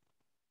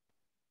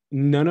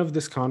 none of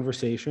this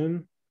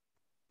conversation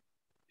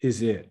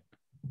is it.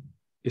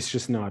 It's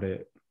just not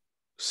it.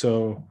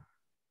 So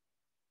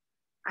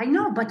I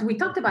know, but we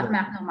talked about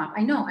map, no map.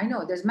 I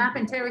know. There's map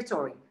and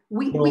territory.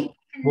 We can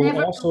we'll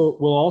never.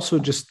 also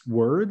just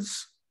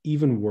words,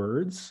 even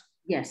words.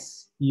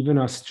 Yes. Even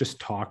us just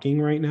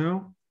talking right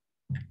now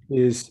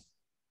is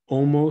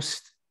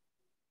almost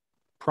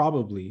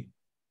probably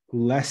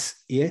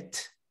less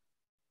it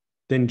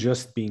than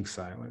just being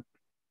silent.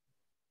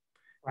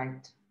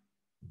 Right.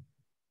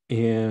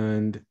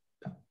 And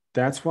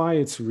that's why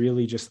it's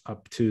really just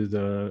up to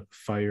the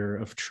fire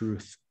of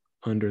truth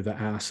under the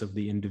ass of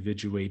the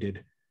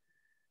individuated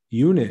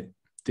unit,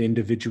 the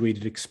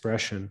individuated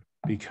expression.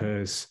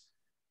 Because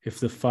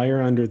if the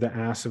fire under the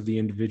ass of the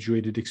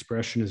individuated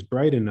expression is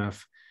bright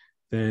enough,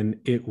 then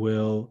it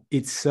will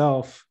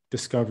itself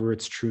discover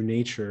its true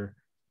nature,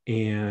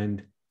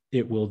 and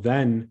it will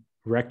then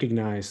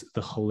recognize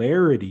the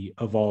hilarity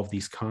of all of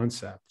these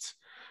concepts.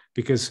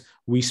 Because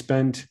we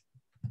spent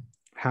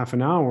half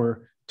an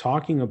hour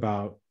talking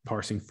about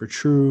parsing for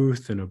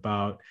truth and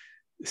about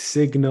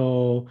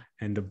signal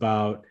and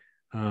about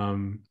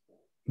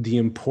the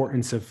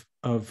importance of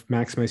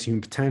maximizing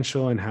human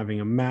potential and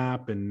having a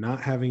map and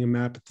not having a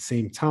map at the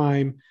same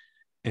time,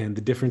 and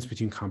the difference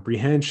between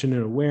comprehension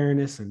and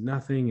awareness and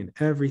nothing and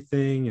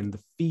everything, and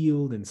the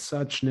field and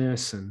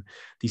suchness, and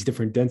these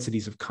different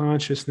densities of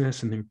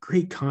consciousness. And they're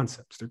great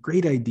concepts. They're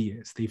great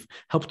ideas. They've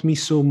helped me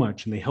so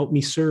much, and they help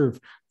me serve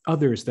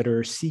others that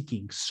are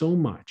seeking so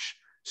much.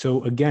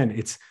 So again,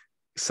 it's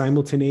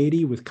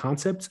simultaneity with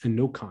concepts and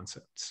no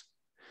concepts.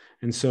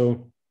 And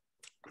so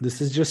this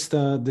is just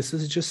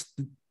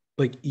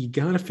like, you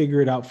got to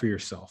figure it out for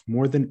yourself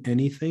more than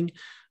anything.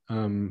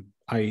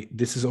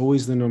 This is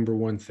always the number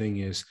one thing,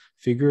 is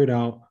figure it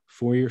out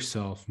for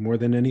yourself more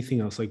than anything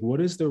else. Like, what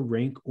is the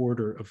rank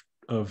order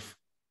of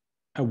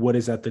what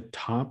is at the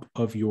top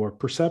of your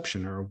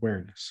perception or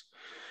awareness?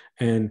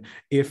 And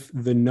if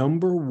the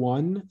number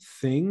one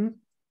thing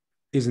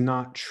is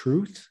not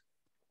truth,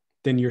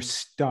 then you're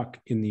stuck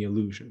in the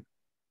illusion.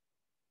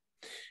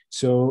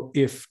 So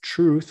if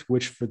truth,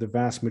 which for the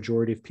vast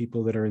majority of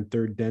people that are in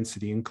third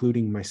density,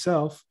 including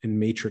myself in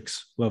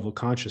matrix level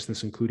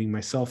consciousness, including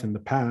myself in the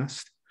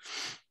past,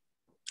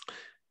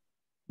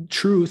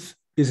 truth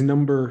is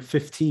number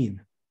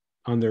 15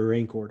 on their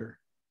rank order.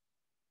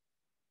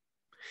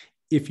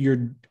 If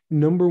your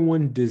number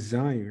one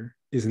desire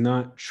is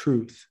not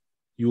truth,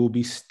 you will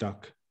be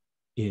stuck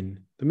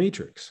in the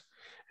matrix.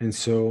 And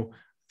so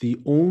the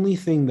only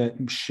thing that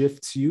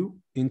shifts you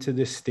into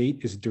this state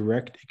is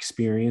direct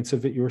experience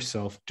of it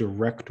yourself,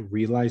 direct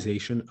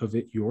realization of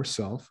it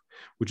yourself,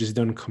 which is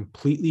done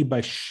completely by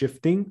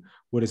shifting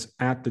what is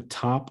at the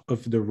top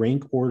of the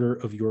rank order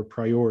of your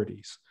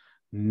priorities.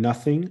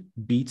 Nothing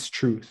beats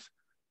truth.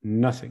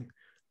 Nothing.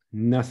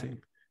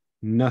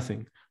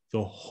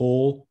 The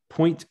whole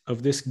point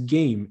of this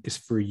game is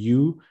for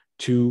you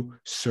to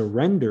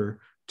surrender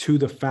to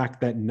the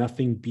fact that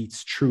nothing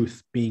beats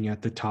truth being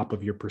at the top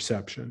of your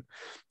perception.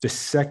 The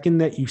second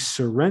that you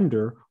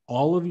surrender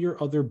all of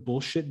your other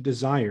bullshit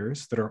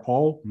desires that are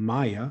all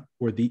Maya,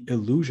 or the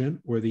illusion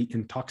or the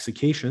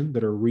intoxication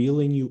that are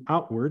reeling you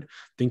outward,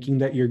 thinking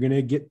that you're going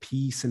to get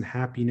peace and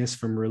happiness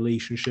from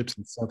relationships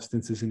and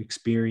substances and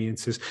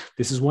experiences.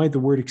 This is why the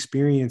word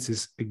experience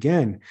is,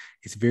 again,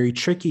 it's very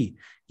tricky.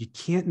 You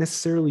can't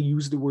necessarily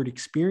use the word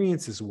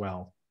experience as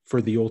well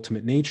for the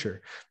ultimate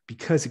nature,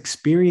 because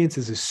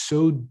experiences is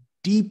so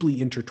deeply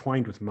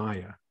intertwined with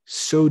Maya,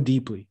 so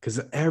deeply, because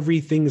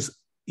everything's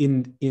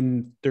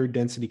in third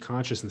density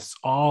consciousness.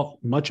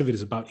 Much of it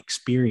is about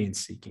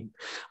experience seeking.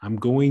 I'm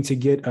going to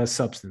get a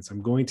substance.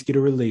 I'm going to get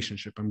a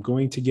relationship. I'm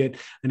going to get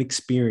an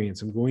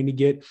experience. I'm going to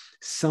get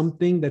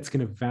something that's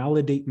going to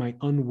validate my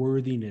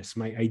unworthiness,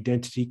 my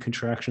identity,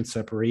 contraction,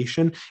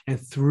 separation. And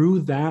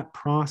through that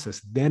process,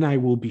 then I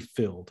will be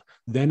filled.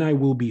 Then I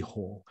will be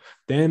whole.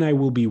 Then I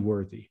will be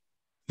worthy.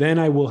 Then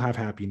I will have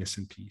happiness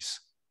and peace.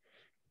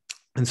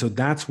 And so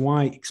that's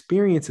why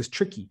experience is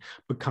tricky,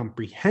 but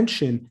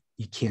comprehension,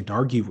 you can't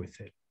argue with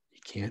it. You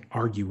Can't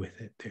argue with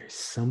it. There's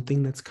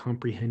something that's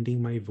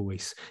comprehending my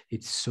voice.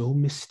 It's so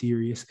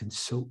mysterious and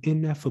so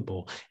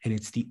ineffable, and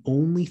it's the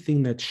only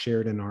thing that's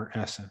shared in our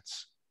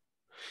essence.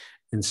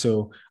 And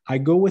so I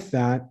go with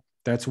that.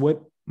 That's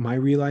what my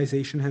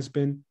realization has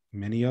been.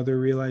 Many other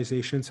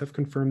realizations have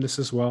confirmed this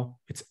as well.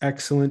 It's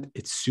excellent.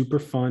 It's super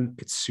fun.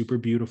 It's super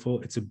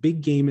beautiful. It's a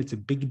big game. It's a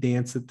big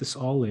dance that this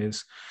all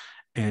is.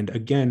 And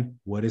again,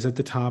 what is at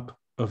the top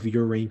of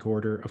your rank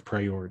order of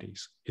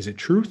priorities? Is it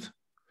truth?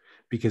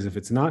 Because if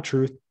it's not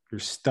truth, you're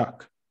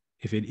stuck.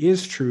 If it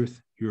is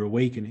truth, you're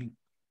awakening.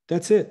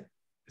 That's it.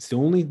 It's the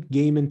only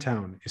game in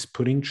town, is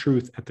putting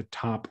truth at the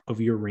top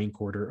of your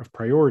rank order of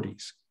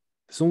priorities.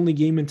 It's the only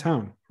game in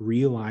town,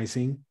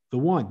 realizing the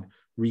one,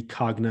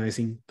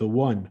 recognizing the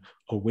one,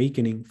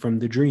 awakening from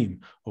the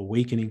dream,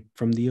 awakening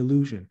from the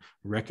illusion,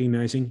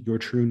 recognizing your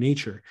true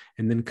nature,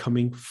 and then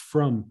coming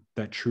from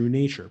that true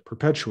nature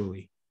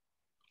perpetually,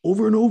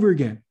 over and over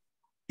again.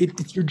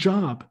 It's your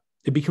job.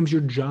 It becomes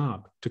your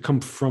job to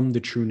come from the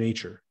true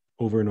nature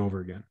over and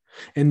over again.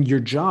 And your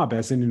job,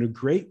 as in a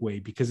great way,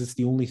 because it's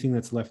the only thing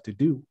that's left to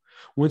do.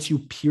 Once you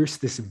pierce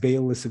this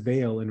veilless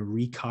veil and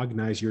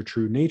recognize your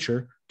true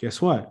nature,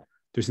 guess what?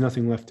 There's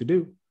nothing left to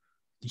do.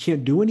 You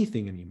can't do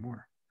anything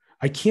anymore.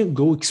 I can't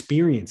go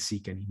experience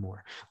seek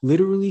anymore.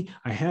 Literally,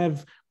 I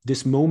have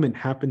this moment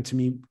happen to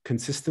me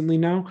consistently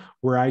now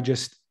where I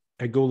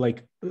go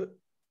like, and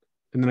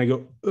then I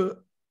go,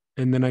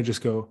 and then I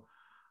just go,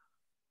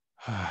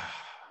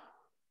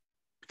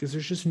 because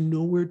there's just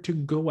nowhere to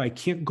go. I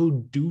can't go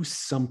do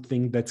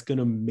something that's going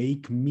to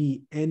make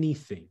me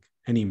anything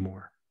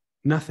anymore.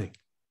 Nothing.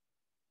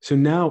 So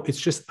now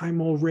it's just,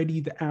 I'm already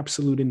the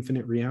absolute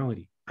infinite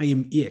reality. I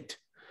am it.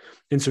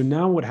 And so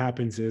now what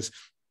happens is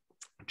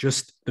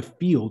just the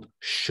field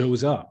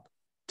shows up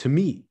to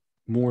me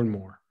more and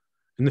more.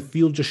 And the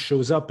field just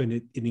shows up and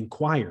it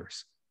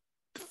inquires.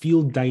 The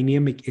field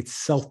dynamic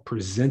itself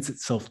presents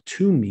itself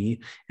to me,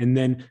 and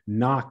then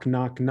knock,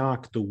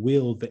 the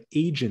will, the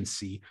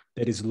agency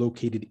that is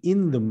located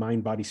in the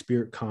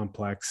mind-body-spirit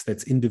complex,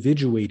 that's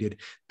individuated,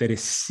 that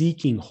is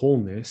seeking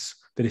wholeness,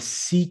 that is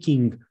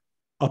seeking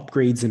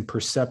upgrades in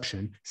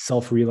perception,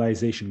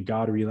 self-realization,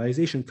 God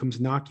realization, comes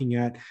knocking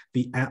at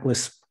the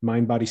Atlas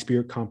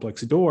mind-body-spirit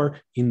complex door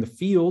in the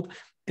field,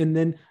 and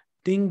then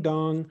ding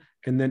dong,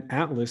 and then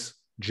Atlas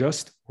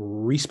just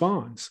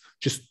responds,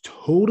 just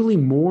totally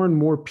more and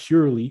more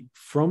purely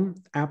from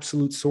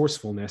absolute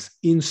sourcefulness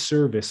in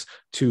service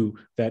to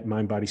that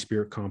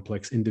mind-body-spirit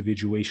complex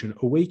individuation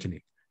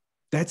awakening.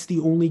 That's the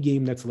only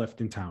game that's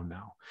left in town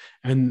now.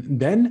 And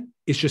then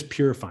it's just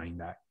purifying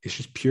that. It's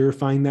just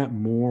purifying that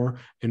more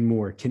and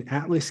more. Can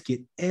Atlas get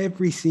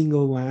every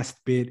single last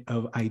bit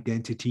of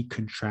identity,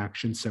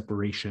 contraction,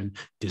 separation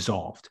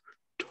dissolved?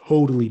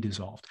 Totally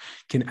dissolved.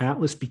 Can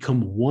Atlas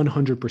become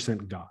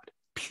 100% God?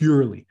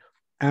 Purely,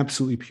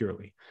 absolutely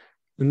purely.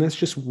 And that's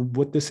just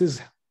what this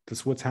is.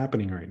 That's what's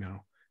happening right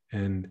now.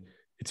 And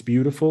it's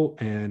beautiful.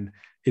 And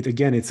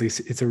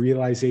it's a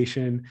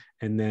realization,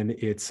 and then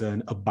it's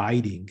an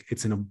abiding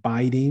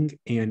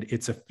and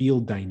it's a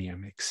field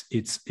dynamics.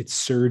 It's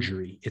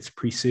surgery. It's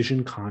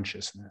precision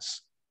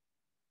consciousness.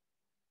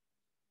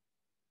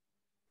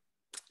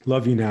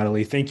 Love you,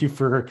 Natalie. Thank you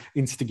for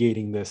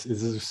instigating this.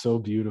 This is so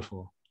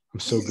beautiful. I'm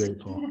so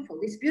grateful. Beautiful.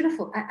 It's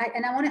beautiful.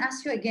 And I want to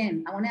ask you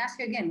again.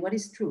 What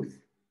is truth?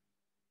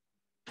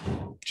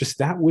 Just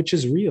that which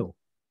is real.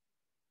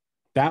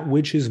 That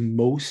which is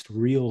most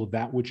real,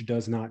 that which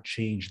does not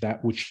change,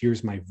 that which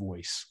hears my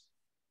voice.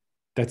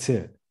 That's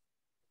it.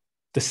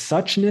 The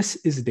suchness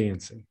is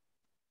dancing.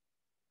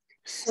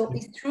 So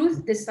is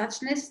truth the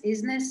suchness,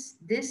 isness,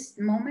 this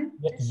moment?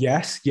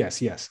 Yes.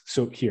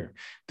 So here,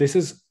 this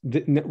is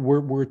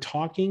we're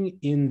talking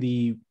in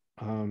the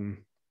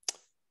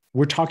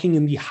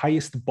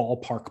highest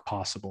ballpark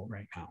possible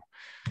right now.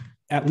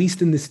 At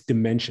least in this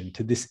dimension,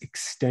 to this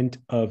extent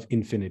of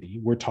infinity,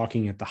 we're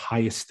talking at the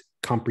highest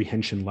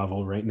comprehension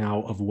level right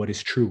now of what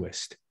is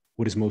truest,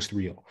 what is most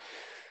real.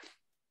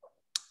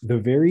 The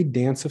very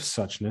dance of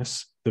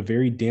suchness, the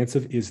very dance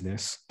of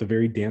isness, the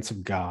very dance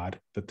of God,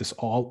 that this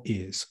all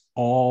is,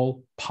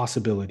 all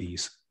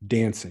possibilities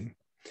dancing,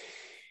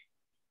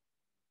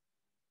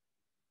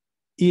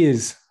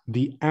 is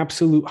the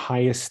absolute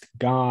highest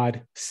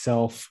God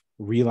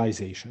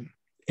self-realization.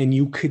 And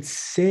you could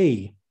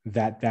say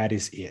that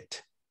is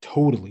it.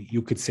 Totally,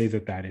 you could say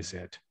that is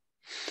it.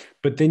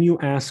 But then you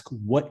ask,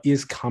 what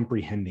is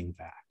comprehending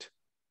that?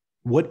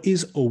 What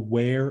is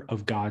aware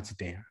of God's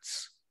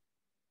dance?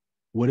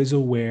 What is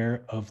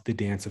aware of the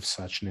dance of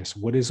suchness?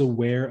 What is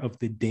aware of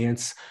the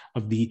dance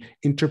of the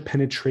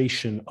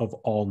interpenetration of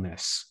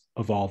allness,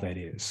 of all that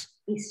is?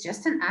 It's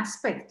just an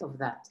aspect of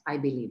that, I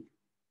believe.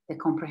 The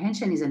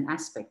comprehension is an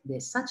aspect. The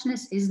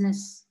suchness,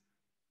 isness,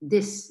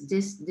 this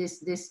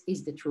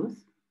is the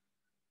truth.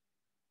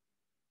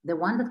 The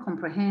one that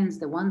comprehends,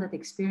 the one that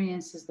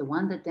experiences, the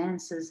one that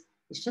dances,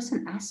 it's just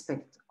an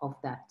aspect of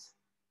that.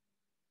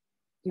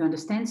 You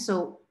understand?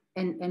 So,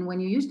 and when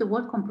you use the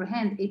word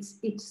comprehend, it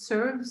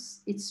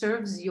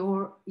serves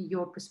your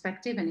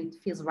perspective, and it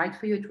feels right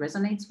for you. It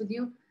resonates with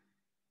you.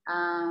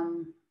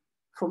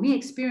 For me,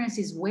 experience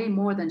is way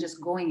more than just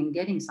going and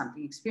getting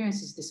something.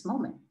 Experience is this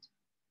moment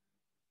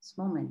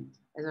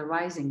as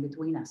arising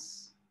between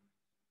us.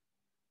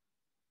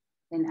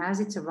 And as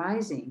it's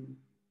arising,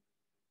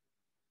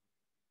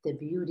 the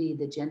beauty,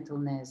 the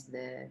gentleness,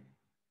 the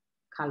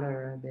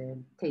color, the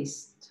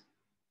taste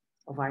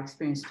of our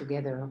experience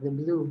together, of the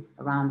blue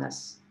around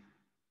us,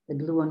 the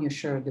blue on your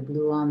shirt, the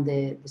blue on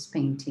this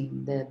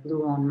painting, the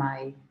blue on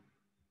my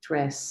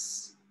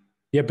dress.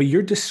 Yeah, but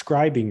you're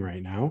describing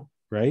right now,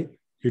 right?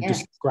 You're Yes.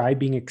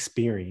 describing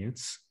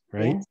experience,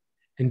 right? Yes.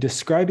 And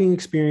describing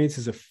experience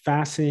is a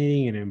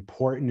fascinating and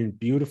important and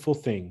beautiful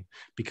thing,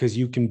 because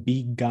you can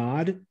be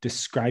God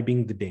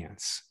describing the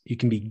dance. You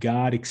can be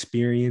God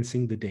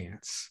experiencing the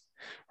dance,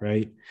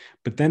 right?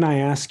 But then I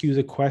ask you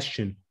the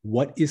question,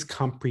 what is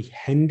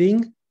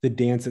comprehending the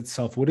dance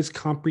itself? What is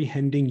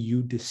comprehending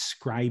you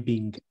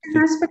describing? It's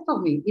an aspect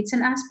of me. It's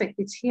an aspect.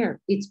 It's here.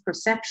 It's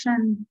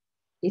perception.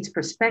 It's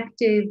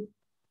perspective.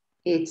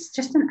 It's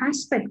just an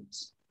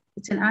aspect.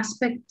 It's an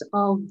aspect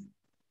of.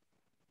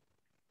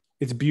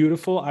 It's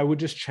beautiful. I would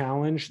just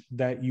challenge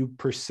that you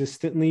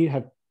persistently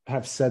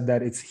have said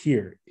that it's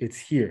here, it's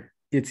here,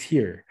 it's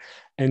here.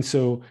 And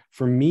so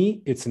for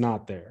me, it's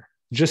not there.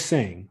 Just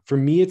saying, for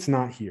me, it's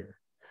not here.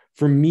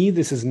 For me,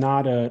 this is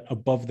not a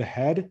above the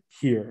head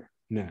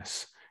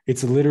here-ness.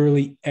 It's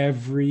literally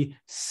every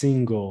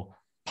single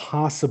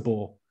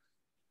possible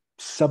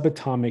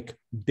subatomic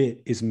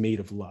bit is made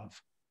of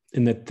love,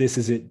 and that this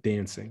is it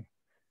dancing,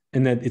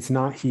 and that it's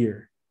not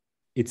here,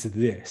 it's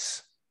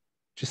this.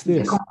 Just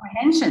this.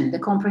 The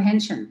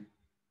comprehension.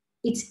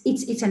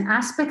 It's an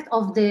aspect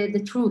of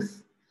the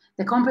truth.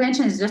 The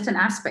comprehension is just an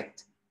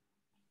aspect.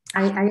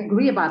 I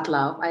agree about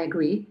love. I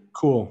agree.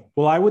 Cool.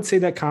 Well, I would say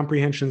that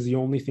comprehension is the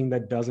only thing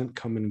that doesn't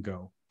come and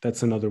go.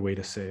 That's another way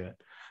to say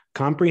it.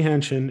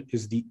 Comprehension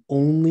is the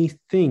only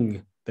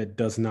thing that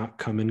does not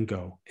come and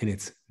go, and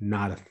it's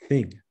not a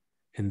thing.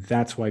 And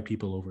that's why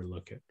people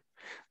overlook it.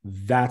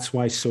 That's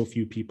why so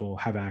few people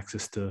have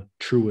access to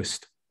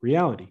truest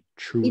reality,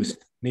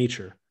 truest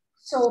nature.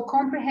 So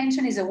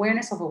comprehension is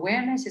awareness,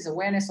 is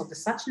awareness of the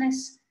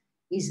suchness,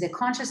 is the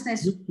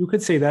consciousness. You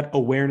could say that,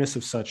 awareness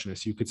of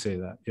suchness. You could say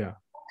that, yeah.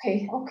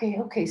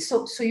 Okay.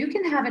 So you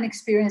can have an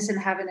experience and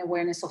have an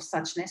awareness of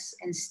suchness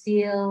and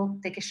still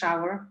take a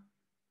shower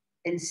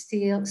and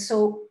still.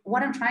 So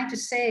what I'm trying to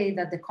say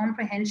that the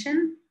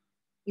comprehension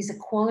is a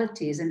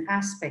quality, is an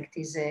aspect,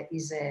 is a.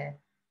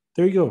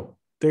 There you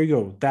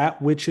go.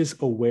 That which is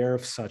aware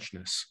of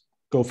suchness.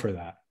 Go for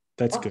that.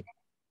 That's good.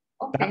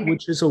 Okay. That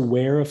which is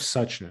aware of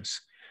suchness,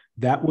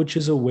 that which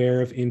is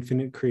aware of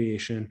infinite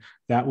creation,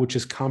 that which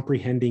is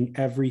comprehending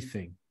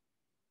everything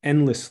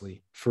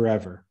endlessly,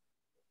 forever.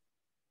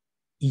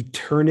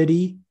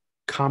 Eternity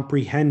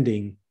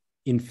comprehending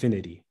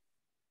infinity.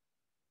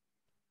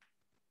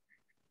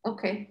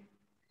 Okay.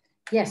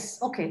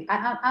 Yes. Okay.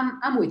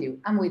 I'm with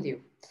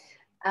you.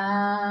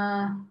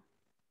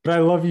 But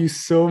I love you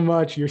so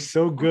much. You're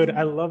so good.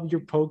 I love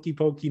your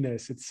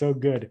pokiness. It's so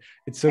good.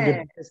 It's so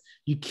good because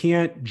you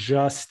can't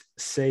just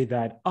say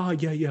that, oh,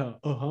 yeah,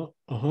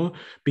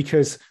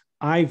 because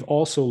I've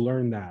also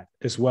learned that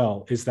as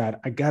well, is that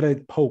I got to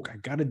poke, I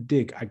got to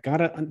dig, I got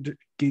to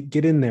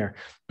get in there.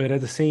 But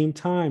at the same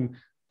time,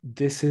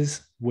 this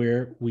is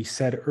where we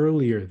said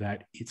earlier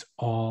that it's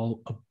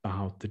all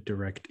about the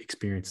direct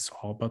experience. It's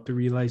all about the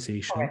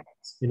realization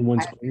in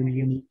one's own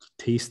unique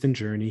taste and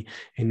journey.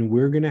 And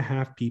we're going to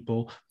have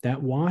people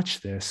that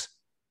watch this,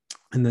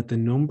 and that the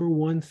number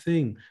one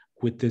thing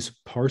with this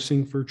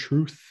parsing for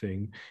truth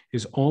thing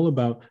is all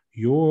about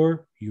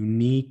your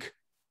unique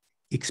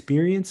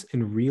experience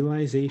and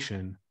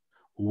realization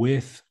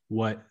with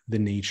what the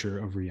nature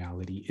of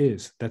reality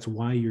is. That's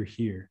why you're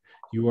here.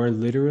 You are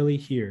literally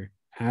here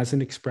as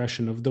an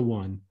expression of the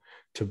one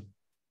to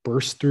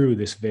burst through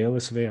this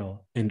veilless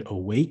veil and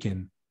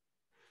awaken.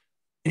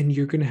 And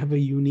you're going to have a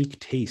unique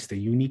taste, a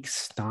unique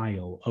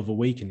style of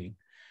awakening.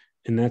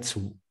 And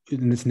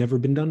it's never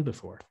been done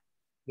before.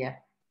 Yeah.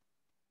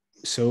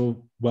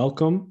 So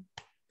welcome,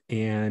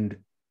 and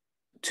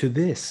to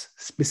this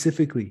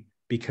specifically,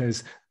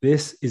 because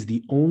this is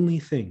the only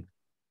thing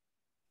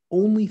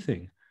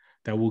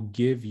that will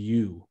give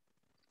you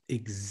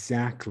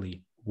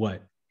exactly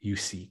what you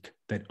seek,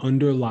 that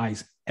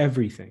underlies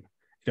everything.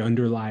 It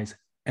underlies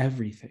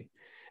everything.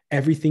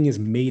 Everything is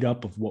made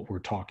up of what we're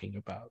talking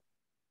about.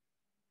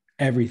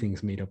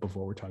 Everything's made up of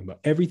what we're talking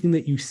about. Everything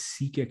that you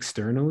seek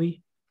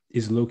externally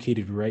is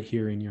located right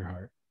here in your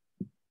heart.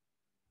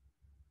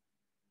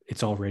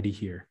 It's already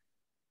here.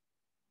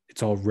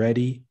 It's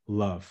already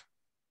love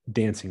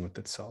dancing with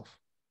itself.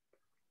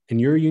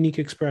 And you're a unique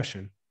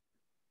expression.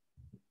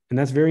 And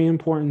that's very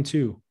important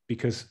too,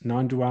 because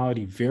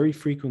non-duality very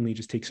frequently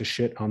just takes a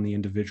shit on the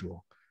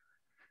individual.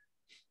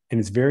 And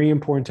it's very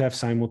important to have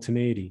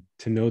simultaneity,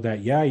 to know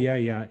that, yeah,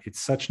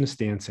 it's suchness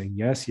dancing.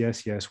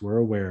 Yes, we're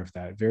aware of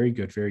that. Very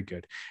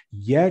good.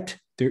 Yet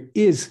there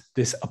is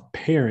this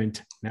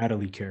apparent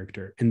Natalie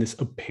character and this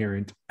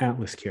apparent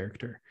Atlas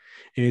character.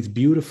 And it's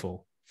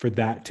beautiful for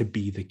that to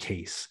be the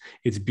case.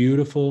 It's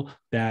beautiful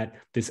that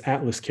this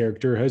Atlas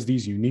character has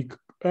these unique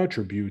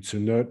attributes,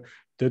 and that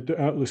the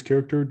Atlas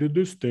character did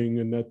this thing,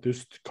 and that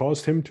this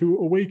caused him to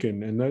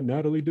awaken, and that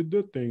Natalie did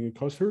that thing and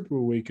caused her to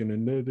awaken,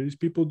 and these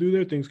people do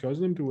their things, cause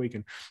them to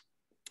awaken.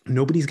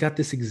 Nobody's got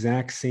this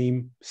exact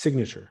same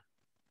signature.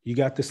 You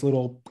got this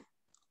little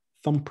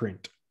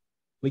thumbprint.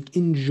 Like,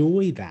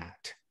 enjoy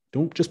that.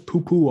 Don't just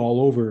poo-poo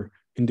all over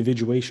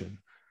individuation.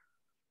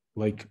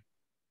 Like,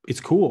 it's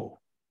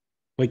cool.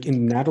 Like,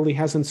 and Natalie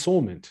has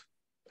ensoulment.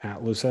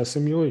 Atlas has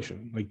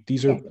simulation. Like,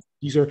 these are,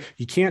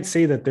 you can't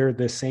say that they're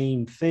the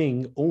same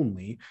thing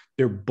only.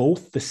 They're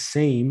both the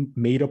same,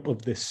 made up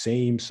of the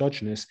same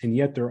suchness, and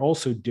yet they're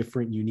also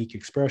different, unique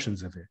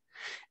expressions of it.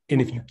 And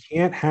if you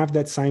can't have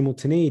that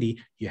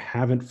simultaneity, you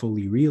haven't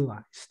fully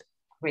realized.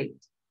 Great.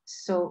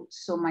 So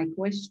my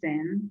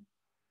question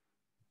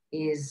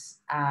is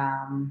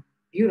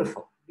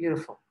beautiful.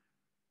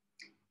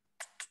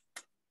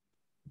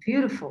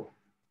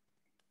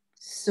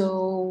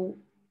 So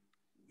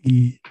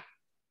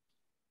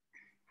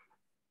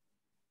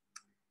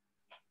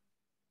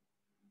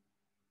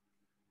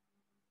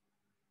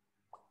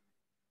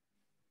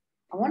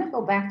I want to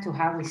go back to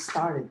how we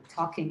started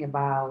talking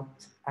about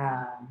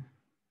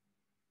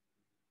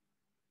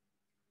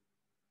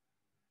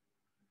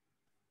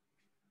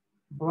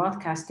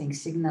broadcasting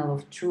signal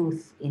of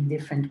truth in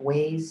different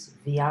ways,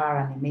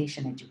 VR,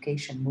 animation,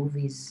 education,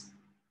 movies.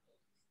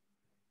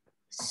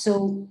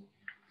 So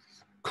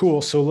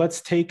cool. So let's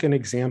take an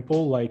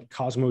example like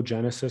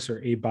cosmogenesis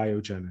or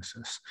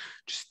abiogenesis.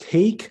 Just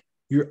take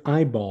your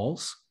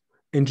eyeballs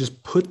and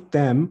just put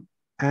them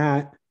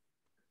at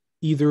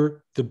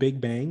either the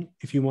Big Bang,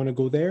 if you want to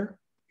go there,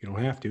 you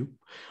don't have to,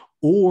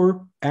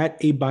 or at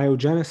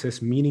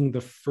abiogenesis, meaning the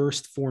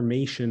first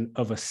formation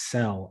of a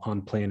cell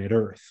on planet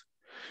Earth.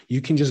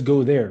 You can just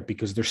go there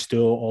because there's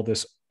still all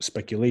this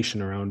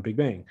speculation around Big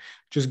Bang.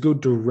 Just go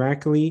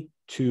directly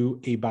to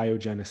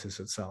abiogenesis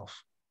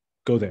itself.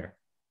 Go there.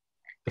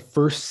 The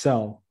first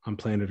cell on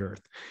planet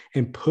Earth,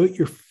 and put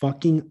your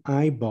fucking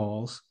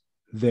eyeballs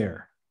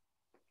there.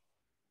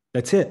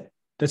 That's it.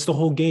 That's the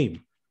whole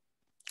game.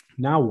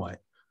 Now what?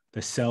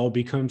 The cell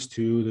becomes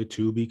 2, the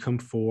 2 become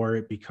 4,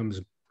 it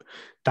becomes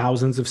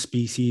thousands of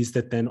species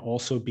that then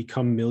also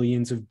become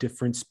millions of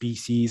different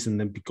species and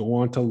then go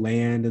on to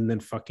land and then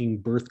fucking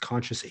birth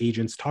conscious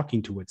agents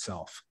talking to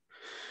itself.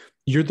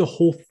 You're the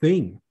whole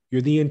thing.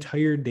 You're the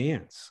entire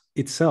dance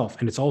itself,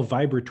 and it's all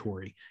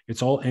vibratory.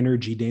 It's all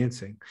energy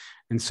dancing.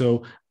 And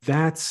so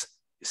that's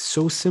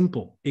so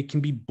simple. It can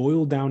be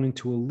boiled down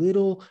into a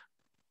little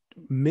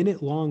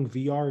minute-long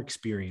VR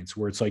experience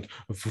where it's like,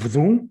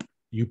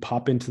 you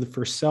pop into the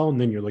first cell and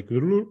then you're like,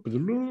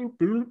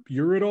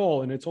 you're it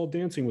all, and it's all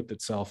dancing with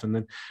itself. And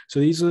then,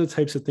 so these are the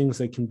types of things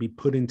that can be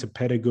put into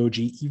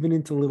pedagogy, even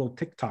into little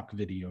TikTok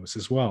videos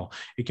as well.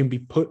 It can be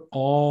put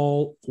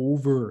all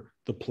over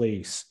the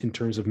place in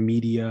terms of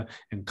media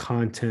and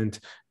content.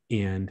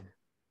 And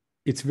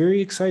it's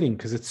very exciting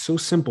because it's so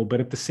simple,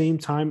 but at the same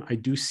time, I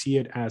do see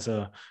it as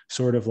a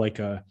sort of like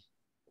a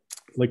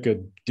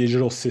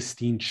digital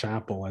Sistine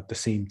Chapel at the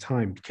same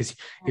time, because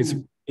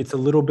it's a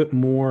little bit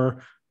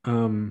more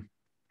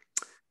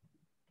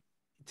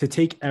to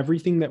take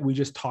everything that we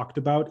just talked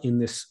about in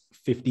this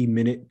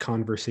 50-minute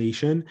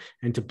conversation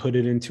and to put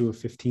it into a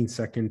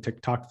 15-second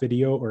TikTok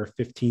video or a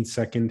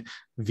 15-second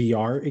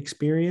VR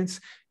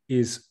experience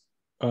is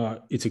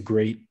it's a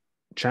great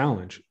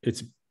challenge.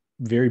 It's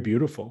very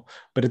beautiful,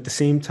 but at the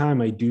same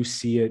time, I do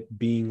see it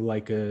being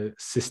like a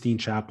Sistine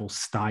Chapel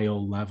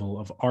style level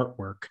of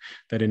artwork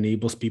that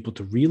enables people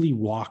to really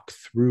walk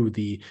through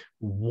the,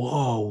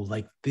 whoa,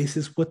 like this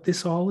is what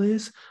this all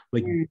is.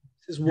 Like this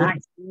is what nice.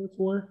 it's here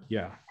for.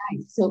 Yeah.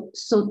 Nice.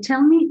 So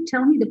tell me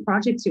the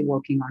projects you're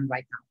working on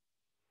right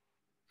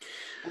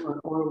now,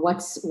 or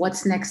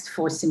what's next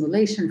for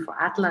simulation, for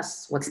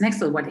Atlas. What's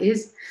next, or what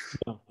is?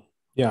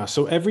 Yeah.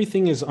 So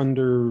everything is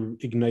under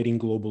Igniting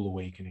Global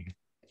Awakening.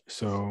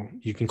 So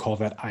you can call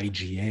that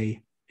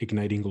IGA,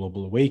 Igniting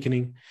Global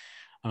Awakening.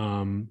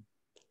 And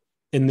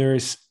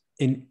there's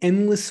an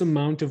endless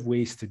amount of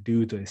ways to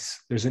do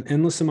this. There's an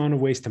endless amount of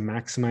ways to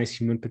maximize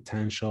human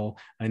potential,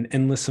 an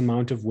endless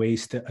amount of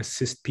ways to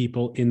assist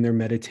people in their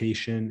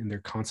meditation, in their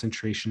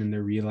concentration, in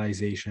their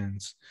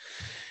realizations.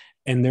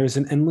 And there's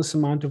an endless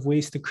amount of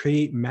ways to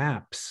create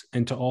maps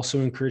and to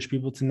also encourage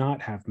people to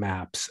not have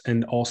maps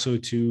and also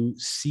to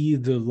see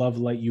the love,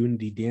 light,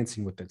 unity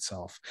dancing with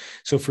itself.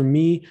 So for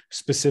me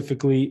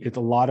specifically, a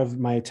lot of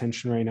my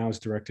attention right now is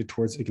directed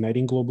towards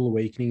Igniting Global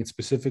Awakening, and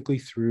specifically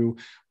through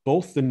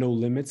both the No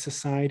Limit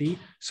Society.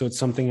 So it's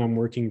something I'm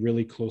working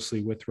really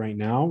closely with right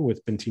now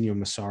with Bentinho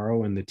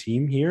Massaro and the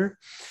team here.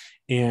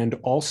 And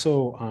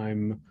also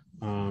I'm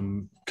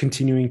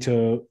continuing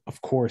to,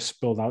 of course,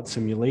 build out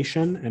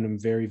simulation, and I'm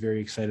very, very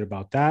excited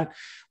about that.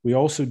 We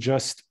also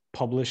just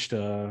published,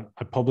 I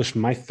published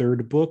my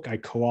third book. I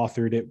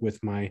co-authored it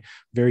with my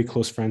very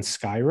close friend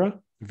Skyra,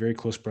 a very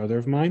close brother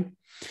of mine.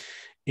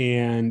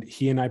 And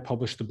he and I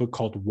published a book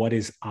called What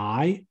is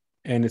I?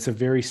 And it's a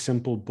very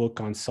simple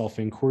book on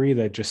self-inquiry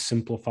that just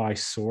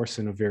simplifies source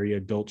in a very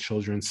adult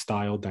children's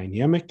style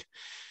dynamic.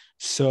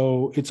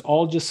 So it's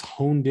all just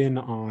honed in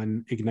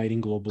on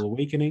igniting global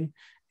awakening,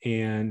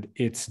 and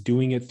it's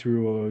doing it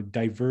through a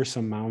diverse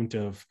amount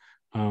of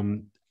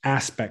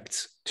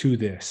aspects to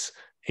this.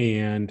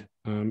 And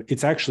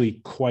it's actually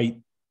quite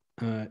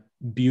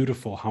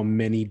beautiful how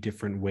many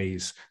different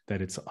ways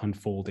that it's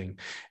unfolding.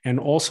 And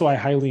also, I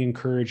highly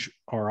encourage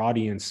our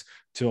audience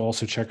to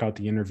also check out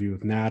the interview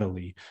with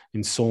Natalie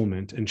in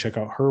Soulment and check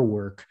out her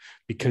work,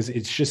 because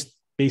it's just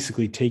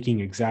basically taking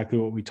exactly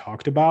what we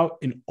talked about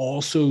and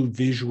also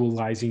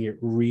visualizing it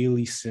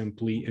really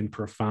simply and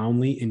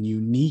profoundly and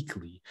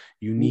uniquely.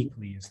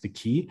 Uniquely is the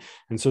key.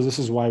 And so this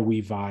is why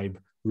we vibe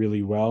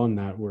really well, and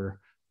that we're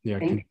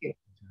Thank you.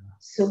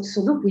 So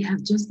look, we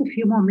have just a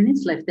few more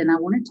minutes left, and I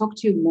want to talk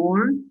to you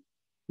more,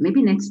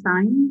 maybe next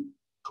time.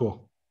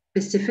 Cool.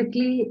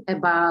 Specifically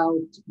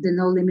about the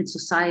No Limit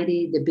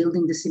Society, the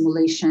building the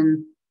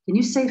simulation. Can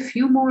you say a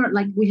few more?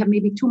 Like, we have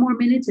maybe 2 more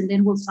minutes, and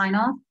then we'll sign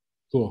off.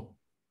 Cool.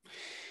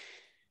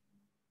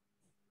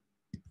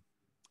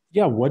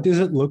 Yeah, what does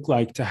it look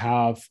like to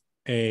have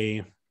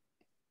a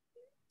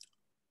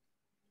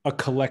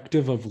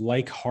collective of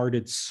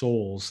like-hearted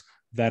souls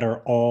that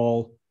are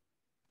all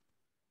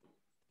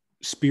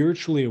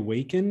spiritually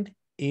awakened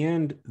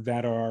and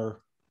that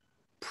are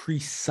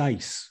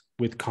precise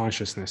with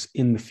consciousness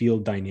in the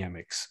field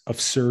dynamics of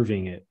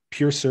serving it,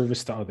 pure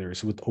service to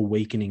others, with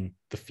awakening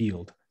the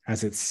field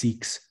as it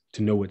seeks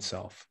to know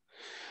itself?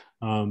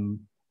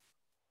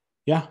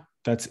 Yeah,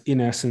 that's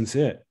in essence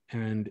it.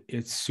 And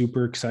it's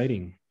super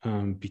exciting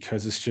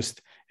because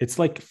it's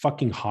like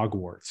fucking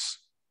Hogwarts.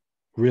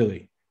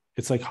 Really.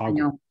 It's like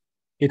Hogwarts.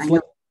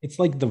 It's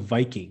like the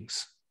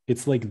Vikings.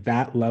 It's like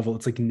that level.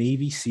 It's like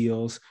Navy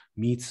SEALs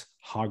meets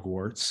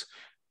Hogwarts,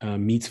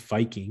 meets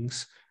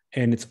Vikings.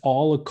 And it's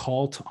all a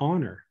call to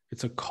honor.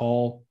 It's a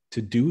call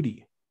to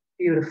duty.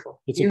 Beautiful.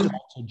 It's a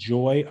call to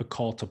joy, a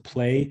call to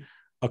play,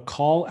 a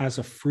call as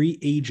a free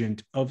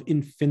agent of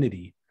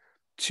infinity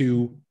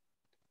to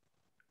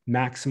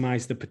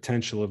maximize the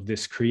potential of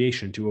this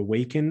creation, to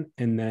awaken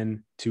and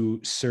then to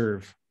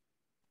serve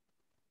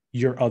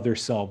your other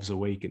selves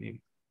awakening.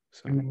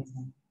 So,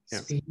 amazing.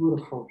 It's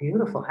beautiful,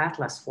 beautiful,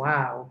 Atlas.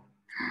 Wow.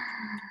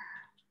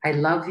 I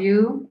love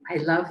you. I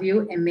love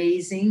you.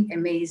 Amazing,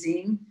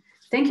 amazing.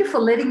 Thank you for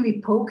letting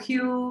me poke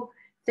you.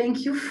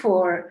 Thank you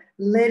for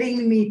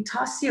letting me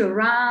toss you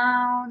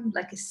around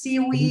like a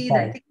seaweed.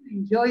 I think you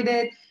enjoyed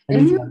it.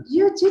 And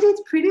you did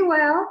it pretty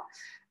well.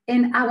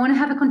 And I want to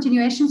have a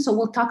continuation. So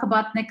we'll talk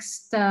about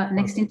next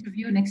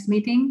interview, next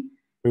meeting.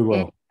 We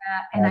will.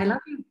 And I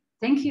love you.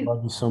 Thank you. I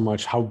love you so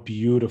much. How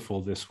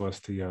beautiful this was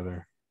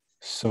together.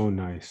 So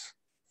nice.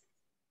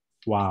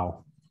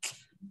 Wow.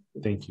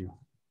 Thank you.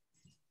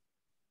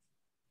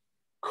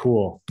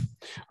 Cool.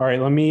 All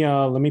right, let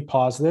me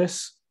pause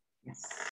this. Yes.